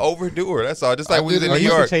just an overdoer. That's all. Just like we was in Or New he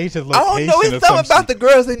should York. change his I location. don't know. or It's something some about the shit.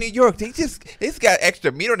 girls in New York. They got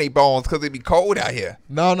extra meat on their bones because it be cold out here.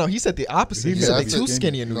 No, he said the opposite. He He said said- they too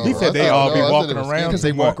skinny in New No, He York. said they I all said be it was walking skinny. around Because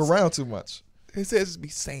they too walk much. around too much. It says be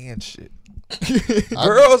saying shit.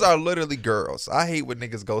 Girls are literally girls. I hate when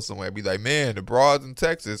niggas go somewhere and be like, man, the broads in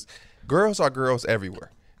Texas. Girls are girls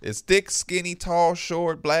everywhere. It's thick, skinny, tall,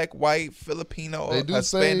 short, black, white, Filipino, They do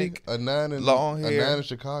Hispanic, say a 9 in long hair. A 9 in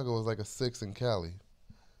Chicago is like a 6 in Cali.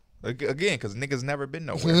 Again, because niggas never been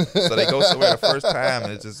nowhere. So they go somewhere the first time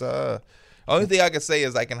and it's just, only thing I can say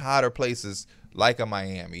is like in hotter places like a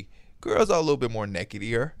Miami, girls are a little bit more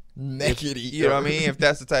naked-ier. Naked. You know what I mean? If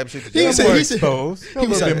that's the type of shit that He you said- More he said- exposed. A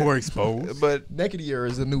little said- bit more exposed. But Naked ear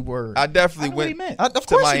is a new word. I definitely I know what he went meant. Of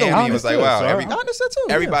to course you know. Miami and was like, wow, understood, I understand too.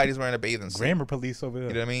 everybody's wearing a bathing suit. Grammar police over there.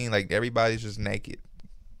 You know what I mean? Like everybody's just naked.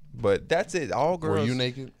 But that's it. All girls. Were you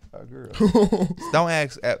naked? are girls. Don't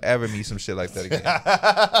ask ever me some shit like that again.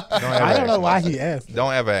 I don't know why he asked.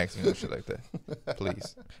 Don't ever ask me some shit like that,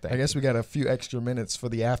 please. I guess we got a few extra minutes for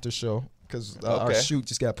the after show because our Okay. shoot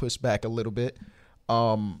just got pushed back a little bit.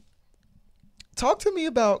 Talk to me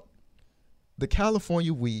about the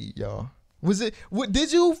California weed, y'all.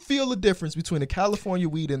 Did you feel a difference between the California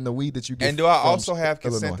weed and the weed that you get? And do I from also have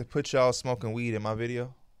consent Illinois? to put y'all smoking weed in my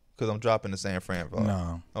video? Because I'm dropping the San Fran vlog.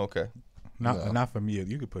 No, Okay. not for me.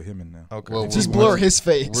 You could put him in there. Okay. Well, Just we're- blur his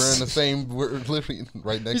face. We're in the same. We're literally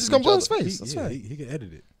right next. He's just to gonna each blur his other. face. That's right. He can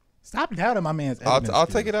edit it. Stop doubting my man's. I'll editing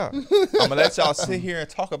take it skills. out. I'm gonna let y'all sit here and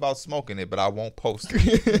talk about smoking it, but I won't post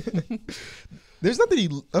it. There's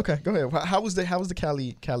nothing. Okay, go ahead. How was the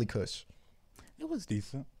Cali Kush? It was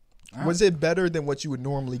decent. Was it better than what you would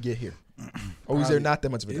normally get here, or was there not that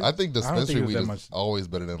much of a I difference? think I don't think dispensary it was weed that is much. always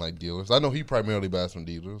better than like dealers. I know he primarily buys from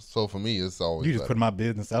dealers, so for me, it's always. You just better. put my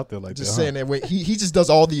business out there like Just that. saying that way. He just does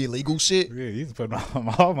all the illegal shit. Yeah, you just put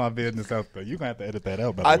all my business out there. You gonna have to edit that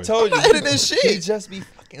out. By the I way. told you. I'm not editing shit. He just be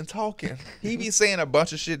fucking talking. He be saying a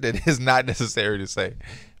bunch of shit that is not necessary to say.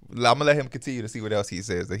 I'm gonna let him continue to see what else he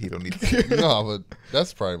says that he don't need to say. No, but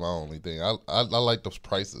that's probably my only thing. I like those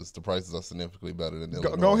prices. The prices are significantly better than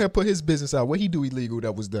Illinois. Go ahead, put his business out. What he do illegal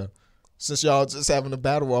that was done? Since y'all just having a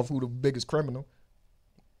battle off who the biggest criminal.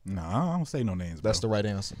 No, I don't say no names. That's bro. the right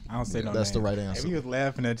answer. I don't say no That's the names. right answer. And we was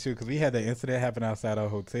laughing at you because we had that incident happen outside our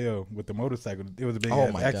hotel with the motorcycle. It was a big Oh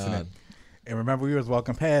ass my accident. God. And remember, we was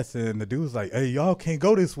walking past, and the dude was like, "Hey, y'all can't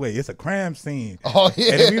go this way. It's a crime scene." Oh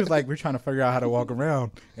yeah. And then we was like, we're trying to figure out how to walk around.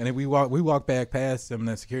 And then we walk back past him, and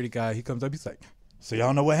the security guy, he comes up, he's like, "So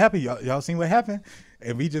y'all know what happened? Y'all seen what happened?"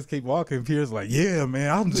 And we just keep walking. Pierre's like, "Yeah, man,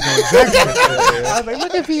 I'm just going exactly." I was like,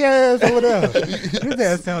 "Look at Pierre's over there. His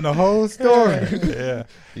ass telling the whole story." Yeah.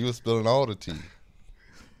 He was spilling all the tea.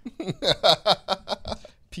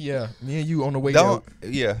 Pierre, me and you on the way Don't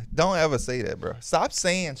out. don't ever say that, bro. Stop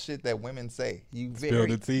saying shit that women say. You Spill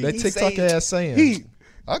very the tea. That he TikTok say- ass saying. He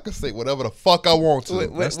I can say whatever the fuck I want to.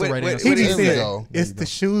 That's the right answer. he what be he There we saying, go. "It's the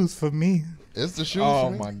shoes for me." It's the shoes Oh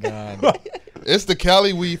for me. my God. It's the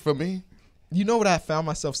Cali weed for me. You know what I found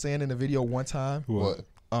myself saying in the video one time? What?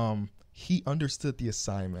 He understood the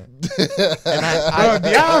assignment. Bro,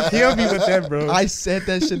 y'all kill me with that, bro. I said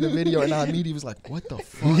that shit in the video, and I immediately was like, "What the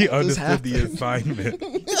fuck?" He is understood the happening? assignment.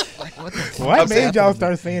 Like, what the fuck? What is made y'all happening?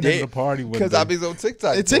 start saying that at the party? one Because day? I be on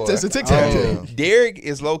TikTok. It's TikTok. boy. It's a TikTok. Oh. Derek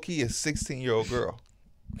is low key a 16-year-old girl.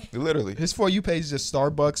 Literally. His For You page is just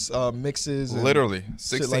Starbucks mixes. And Literally.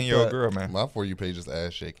 shit like 16-year-old that. girl, man. My For You page is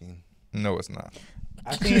ass shaking. No, it's not.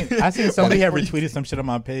 I seen somebody had retweeted some shit on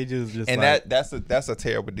my pages. Just And like, that's a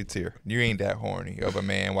terrible deter. You ain't that horny of a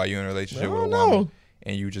man while you're in a relationship I with a don't woman know.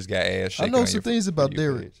 and you just got ass I shaking. know on some your things For about You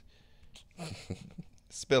Derek. page.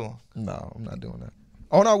 Spill 'em. No, I'm not doing that.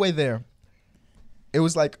 On our way there, it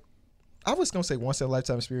was like, I was gonna say once in a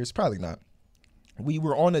lifetime experience. Probably not. We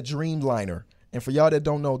were on a Dreamliner, and for y'all that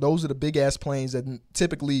don't know, those are the big ass planes that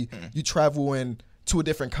typically you travel in to a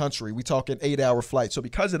different country. We talking 8-hour flight. So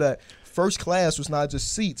because of that, first class was not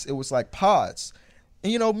just seats; it was like pods.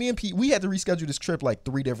 And you know, me and Pete, we had to reschedule this trip like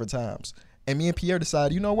 3 different times. And me and Pierre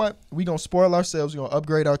decided, you know what? We gonna spoil ourselves. We gonna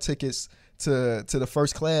upgrade our tickets to the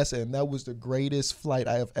first class, and that was the greatest flight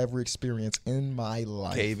I have ever experienced in my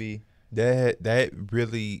life. KB, that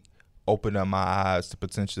really opened up my eyes to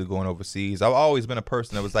potentially going overseas. I've always been a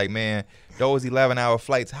person that was like, man, those 11-hour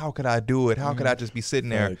flights, how could I do it? How could I just be sitting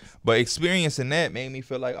there? Facts. But experiencing that made me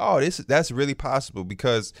feel like, oh, that's really possible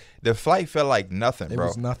because the flight felt like nothing, It bro.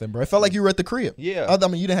 was nothing, bro. It felt like you were at the crib. Yeah. I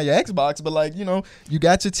mean, you didn't have your Xbox, but like, you know, you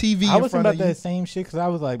got your TV I in was front about of you. that same shit because I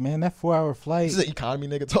was like, man, that 4-hour flight. This is an economy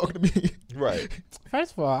nigga talking to me. Right.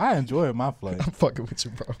 First of all, I enjoyed my flight, I'm fucking with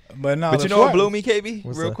you, bro. but no. But the you know what flight- blew me, KB?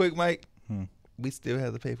 What's Real that? quick, Mike. We still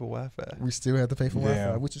have to pay for Wi-Fi. We still have to pay for Yeah.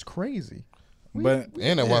 Wi-Fi, which is crazy. But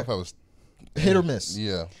And that Wi-Fi was Hit or miss.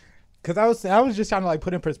 yeah. because I was just trying to like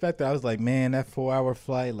put in perspective. I was like, man, that 4-hour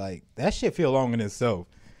flight, like that shit feel long in itself.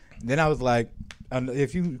 Then I was like,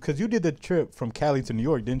 because you did the trip from Cali to New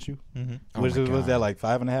York, didn't you? Oh Was my was that God. like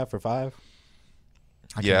 5.5 or 5?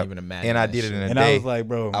 I Yeah. can't even imagine. And I that did it shit. in a And day. I was like,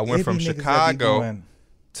 bro, I went if from these niggas that be Chicago doing-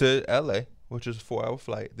 to LA, which is a 4-hour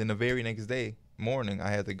flight. Then the very next day morning, I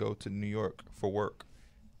had to go to New York for work.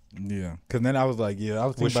 Yeah, because then I was like, I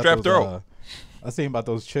was With thinking about strep those, throat. I was thinking about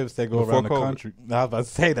those trips that go Before around the COVID. country. I was about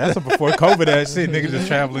to say that's a before COVID ass shit. Niggas just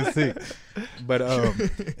traveling sick. But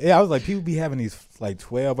yeah, I was like, people be having these like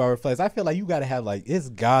 12-hour flights. I feel like you gotta have like it's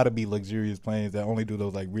gotta be luxurious planes that only do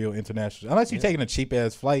those like real international. Unless you're taking a cheap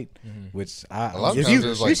ass flight, which A lot of if times you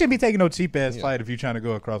there's, you like- shouldn't be taking no cheap ass Yeah. flight if you're trying to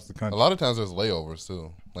go across the A country. lot of times there's layovers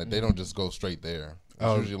too. Like they don't just go straight there.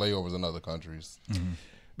 There's Oh. usually layovers in other countries.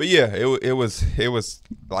 But yeah, it was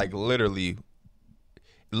like literally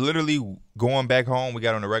going back home. We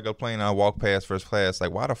got on the regular plane. And I walked past first class.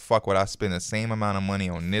 Like, why the fuck would I spend the same amount of money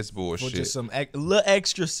on this For bullshit just some little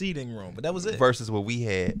extra seating room, but that was it. versus what we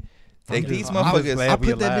had? Like these I was motherfuckers. glad I we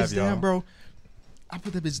put that alive, bitch down, y'all. bro. I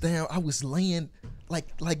put that bitch down. I was laying like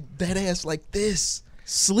that ass like this,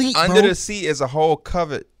 sleep, Under bro. the seat is a whole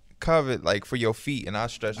covered like for your feet, and I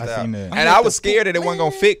stretched I out. seen that. And I I hit was the scared that it wasn't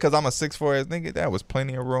gonna man. fit because I'm a 6'4" ass nigga. That was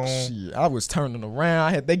plenty of room. Shit, I was turning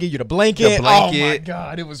around. They give you the blanket. The Oh my blanket.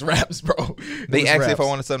 god, it was raps, bro. They asked if I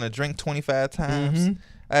wanted something to drink 25 times. Mhm.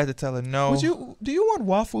 I had to tell her no. Do you want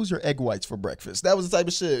waffles or egg whites for breakfast? That was the type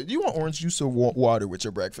of shit. You want orange juice or water with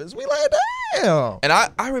your breakfast? We like, damn. And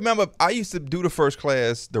I remember I used to do the first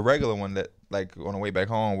class, the regular one that like on the way back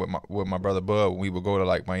home with my brother Bud when we would go to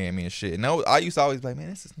like Miami and shit. And I used to always be like, man,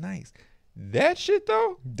 this is nice. That shit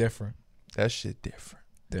though, Different. that shit different.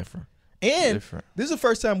 And Different. this is the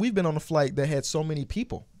first time we've been on a flight that had so many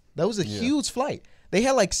people. That was a huge flight. They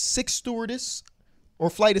had like 6 stewardess or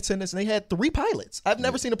flight attendants, and they had 3 pilots. I've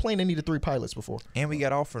never seen a plane that needed 3 pilots before. And we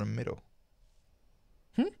got off in the middle.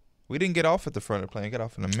 We didn't get off at the front of the plane. We got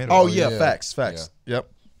off in the middle. Oh, yeah, yeah. facts. Yep.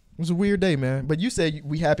 It was a weird day, man. But you said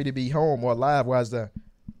we happy to be home or alive. Why is that?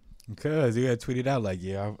 Because you had tweeted out like,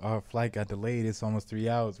 our flight got delayed. It's almost 3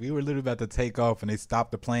 hours. We were literally about to take off, and they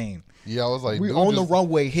stopped the plane. Yeah, I was like, We dude, on the just-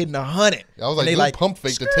 runway hitting 100. I was And like, they dude, pump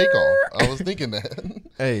fake the takeoff. I was thinking that.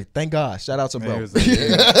 Hey, thank God. Shout out to And bro. he was like,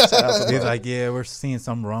 Shout out to He's bro. like, we're seeing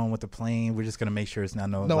something wrong with the plane. We're just gonna make sure it's not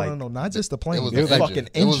No, like, no, not just the plane. It was the the fucking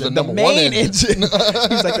engine. It was the engine. The number one main engine. engine.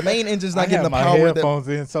 He's like, the main engine's I not getting had the my power that. headphones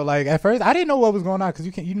in, so like at first I didn't know what was going on because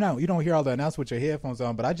you don't hear all the announcements with your headphones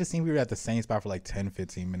on, but I just seen we were at the same spot for like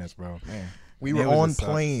 10-15 minutes, bro. We It were was on just suck.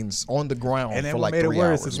 planes on the ground And then for what like made 3 it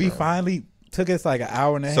worse hours. is we bro. finally took us like an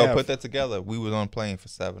hour and a So half. put that together. We was on plane for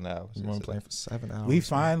 7 hours. We were on plane for 7 hours. We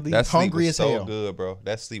finally That sleep Hungry was as so hell. good, bro.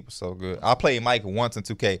 That sleep was so good. I played Mike once in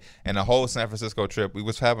 2K, and the whole San Francisco trip, we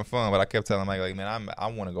was having fun, but I kept telling Mike, like, man, I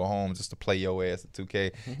want to go home just to play your ass at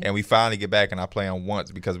 2K. And we finally get back, and I play him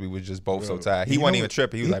once because we was just both so tired. He You wasn't know even what?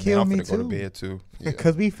 tripping. He was It like, man, I'm killed me finna go to too. bed too.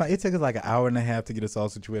 because it took us like an hour and a half to get us all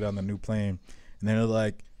situated on the new plane, and then they're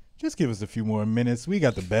like, just give us a few more minutes. We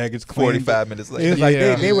got the baggage cleaned. 45 minutes It later. was like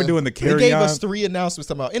Yeah. they were doing the They carry gave on. us 3 announcements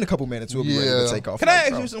talking about in a couple minutes we'll be ready Yeah. to take off. Can I Like,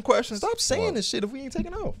 ask bro, you some questions? Stop saying What? this shit if we ain't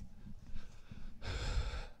taking off.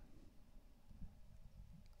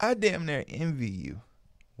 I damn near envy you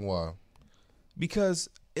Why? because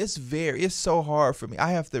it's so hard for me.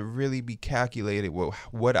 I have to really be calculated with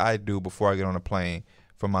what I do before I get on a plane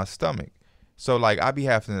for my stomach. So like I be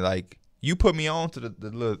having to like you put me on to the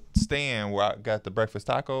little stand where I got the breakfast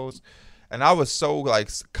tacos, and I was so like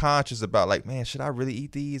conscious about like, man, should I really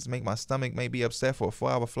eat these? Make my stomach may be upset for a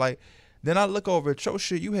 4-hour flight. Then I look over at your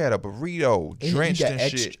shit. You had a burrito You drenched got in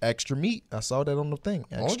extra, shit, extra meat. I saw that on the thing.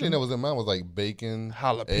 The only Extra thing that was in mine was like bacon,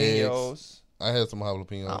 jalapenos. eggs. I had some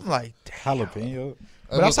jalapenos. I'm like, damn. jalapeno.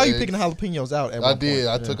 But I saw you eggs. picking the jalapenos out. At I one did.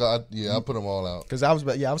 Point. I put them all out. Because I was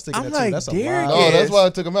thinking I'm that like, too. That's a Derek lot. No, Yes. that's why I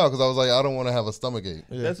took them out because I was like, I don't want to have a stomach ache.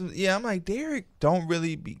 Yeah. I'm like, Derek don't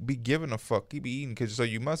really be giving a fuck. He be eating because so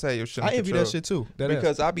you must have your shit. I in envy control. that shit too. That ass.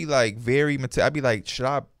 Because I be like I be like, should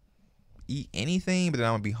I eat anything? But then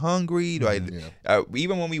I'm gonna be hungry. Do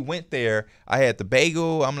even when we went there, I had the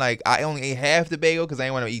bagel. I'm like, I only ate half the bagel because I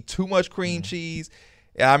didn't want to eat too much cream cheese.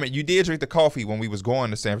 And I mean, you did drink the coffee when we was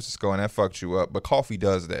going to San Francisco, and that fucked you up. But coffee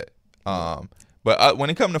does that. But when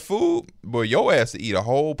it come to food, boy, your ass to eat a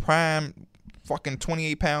whole prime fucking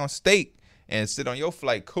 28-pound steak and sit on your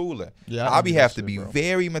flight cooler. Yeah, I I be envy that have to shit, be bro.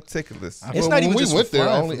 very meticulous. It's Well, not even when we just went for there, I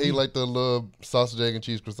frying only for ate me. like the little sausage, egg, and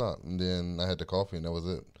cheese croissant, and then I had the coffee, and that was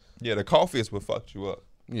it. Yeah, the coffee is what fucked you up.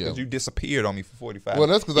 Yeah. Because you disappeared on me for 45 Well,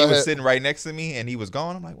 that's 'cause he I was had- sitting right next to me, and he was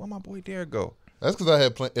gone. I'm like, where my boy Derek go? That's because I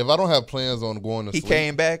had if I don't have plans on going to He sleep,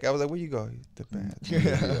 came back. I was like, where you go? The bathroom.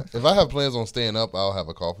 yeah. If I have plans on staying up, I'll have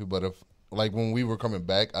a coffee. But if like when we were coming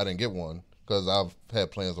back, I didn't get one because I've had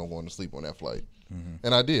plans on going to sleep on that flight.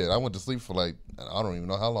 And I did. I went to sleep for like, I don't even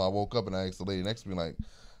know how long. I woke up and I asked the lady next to me, like,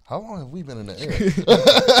 how long have we been in the air?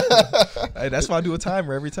 Hey, that's why I do a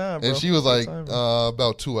timer every time, bro. And she was like, Timer.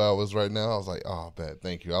 about 2 hours right now. I was like, oh, bad.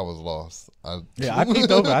 Thank you. I was lost. I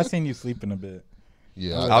peeked over. I seen you sleeping a bit.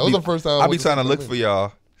 Yeah, that was the first time. I'll be trying to look for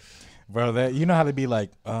y'all. Bro, that you know how to be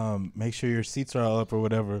like, make sure your seats are all up or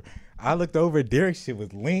whatever. I looked over, Derek's shit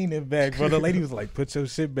was leaning back, bro. The lady was like, put your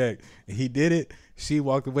shit back. And he did it. She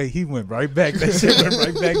walked away. He went right back. That shit went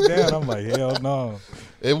right back down. I'm like, hell no.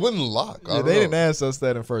 It wouldn't lock. Yeah, they didn't ask us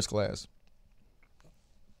that in first class.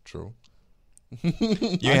 True. You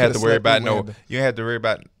ain't have to worry about You ain't have to worry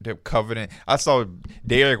about the covenant. I saw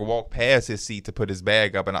Derek walk past his seat to put his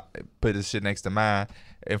bag up, and I put his shit next to mine.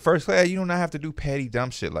 In first class, you do not have to do petty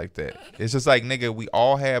dumb shit like that. It's just like, nigga, we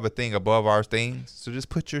all have a thing above our things, so just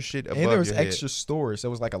put your shit above your head. And there was extra storage.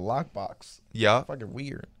 There was like a lockbox. Yeah. Fucking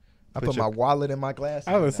weird. I put my wallet in my glass.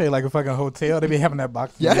 I would say like a fucking hotel. They be having that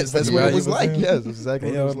box. Yes, that's what it was like. in. Yes, that's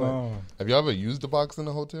exactly what it was like. Have you ever used the box in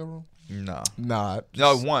the hotel room? Nah. Nah.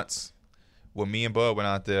 No, once. When me and Bub went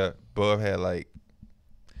out there, Bub had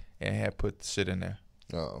had put the shit in there.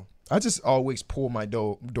 Oh. I just always pull my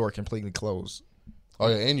door completely closed. Oh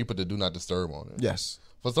yeah, and you put the do not disturb on it. Yes.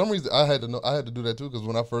 For some reason, I had to do that too because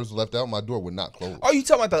when I first left out, my door would not close. Oh, you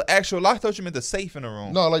talking about the actual lock? I thought you meant the safe in the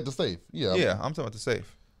room. No, I like the safe. Yeah. Yeah, I'm talking about the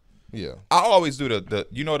safe. Yeah. I always do the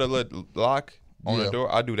you know the little lock on the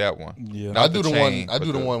door? I do that one. Yeah. Not I do the chain, one. I but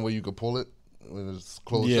do the one where you can pull it when it's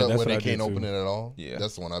closed Yeah, up, that's where what they I can't do, open too. it at all. Yeah.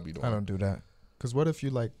 That's the one I be doing. I don't do that. Because what if you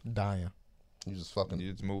like dying? You just fucking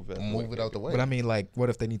You just move it. move it out the way. But I mean, like, what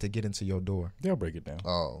if they need to get into your door? They'll break it down.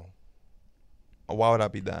 Oh, Why would I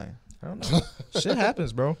be dying? I don't know. Shit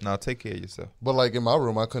happens, bro. No, take care of yourself. but like in my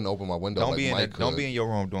room, I couldn't open my window. Don't like be in Mike don't could. be in your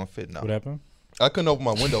room doing fit now. What happened? I couldn't open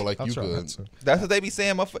my window like I'll you try not could. to. That's what they be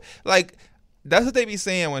saying. Like, that's what they be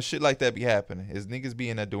saying when shit like that be happening. Is niggas be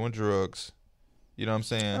in there doing drugs. You know what I'm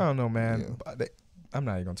saying? I don't know, man. Yeah. But I'm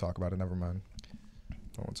not even going to talk about it. Never mind.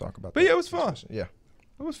 I won't talk about But that. yeah, it was fun. Yeah.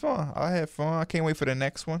 It was fun. I had fun. I can't wait for the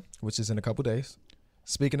next one. Which is in a couple days.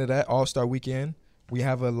 Speaking of that, All-Star Weekend, we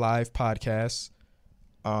have a live podcast.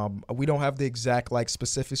 We don't have the exact like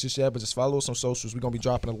specifics just yet, but just follow us on socials. We're gonna be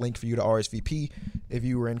dropping a link for you to RSVP if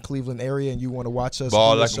you were in Cleveland area and you want to watch us.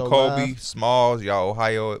 Ball do the like show a Kobe, live. Smalls, y'all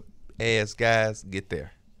Ohio ass guys, get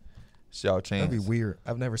there. It's y'all chance. That'd be weird.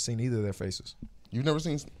 I've never seen either of their faces. You've never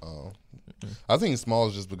seen? Oh, I think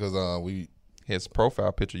Smalls just because we. His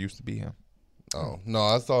profile picture used to be him. Oh no,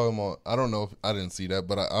 I saw him on. I don't know if I didn't see that,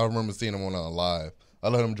 but I remember seeing him on live. I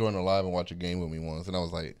let him join a live and watch a game with me once, and I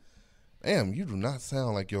was like, "Damn, you do not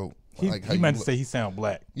sound like your." He how meant you to say he sound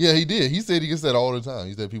black. Yeah, he did. He said he gets that all the time.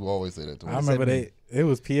 He said people always say that to him. I remember it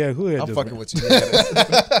was Pierre who had I'm just fucking with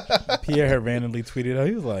you. Pierre had randomly tweeted out.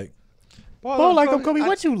 He was like, "Ball like I'm Kobe,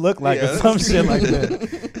 what you look like?" Yeah. Or some shit like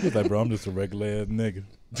that. He was like, "Bro, I'm just a regular ass nigga."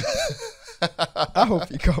 I hope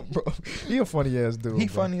he come, bro. He a funny ass dude. He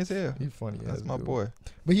bro. funny as hell. He funny ass. That's my dude. boy.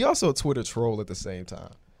 But he also a Twitter troll at the same time,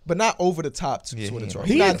 but not over the top to Yeah, Twitter he- troll.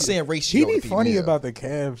 he- He's not saying ratio. He be with people. funny yeah. about the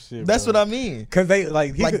Cavs shit. That's bro. what I mean. Cause they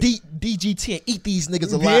like he Like could- DGT and eat these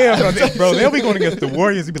niggas alive. Yeah, bro, they'll be going against the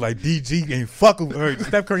Warriors. He'd be like, DG ain't fucking with her.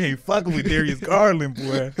 Steph Curry ain't fucking with Darius Garland,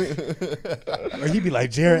 boy. Or he'd be like,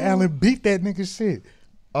 Jared Allen beat that nigga shit.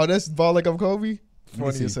 Oh, that's Ball like I'm Kobe.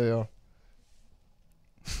 Funny see. as hell.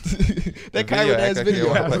 The That video, Kyron ass act like he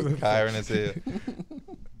video. was like Kyron as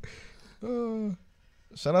hell.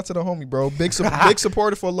 Shout out to the homie, bro. Big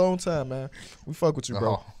supporter for a long time, man. We fuck with you,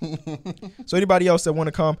 bro. So anybody else that want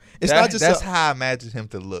to come, it's not just that's how I imagined him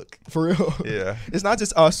to look. for real. Yeah. It's not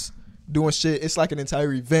just us doing shit. It's like an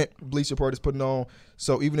entire event Bleach Report is putting on.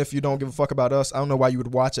 So even if you don't give a fuck about us, I don't know why you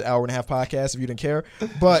would watch an hour and a half podcast if you didn't care.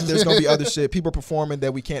 But there's gonna be other shit. People performing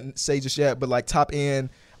that we can't say just yet, but like top end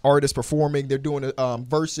artists performing. They're doing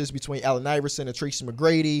verses between Allen Iverson and Tracy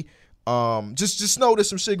McGrady. Just know there's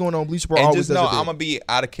some shit going on. Bleach Report And always just know does it I'm big. gonna be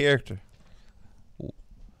out of character.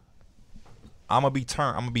 I'm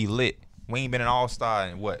gonna be lit. We ain't been an all-star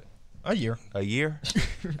in what? a year. A year?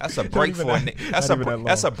 That's a break even for a that- nigga. not even that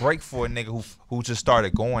That's long. a break for a nigga who just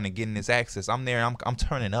started going and getting his access. I'm there. I'm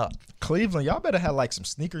turning up. Cleveland, y'all better have like some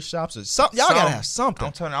sneaker shops or something. Y'all gotta have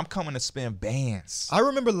something. I'm coming to spend bands. I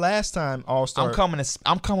remember last time All Star. I'm coming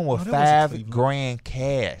with Oh, that was in $5 grand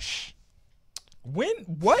cash. When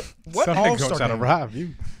what Some All nigga Star gonna try to rob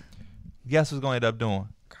you. Guess what's gonna end up doing?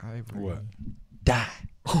 What? Die.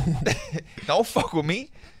 Don't fuck with me.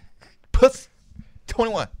 Puss.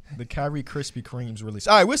 21. The Kyrie Krispy Kremes release.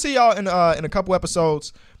 All right, we'll see y'all in a couple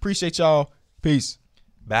episodes. Appreciate y'all. Peace.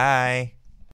 Bye.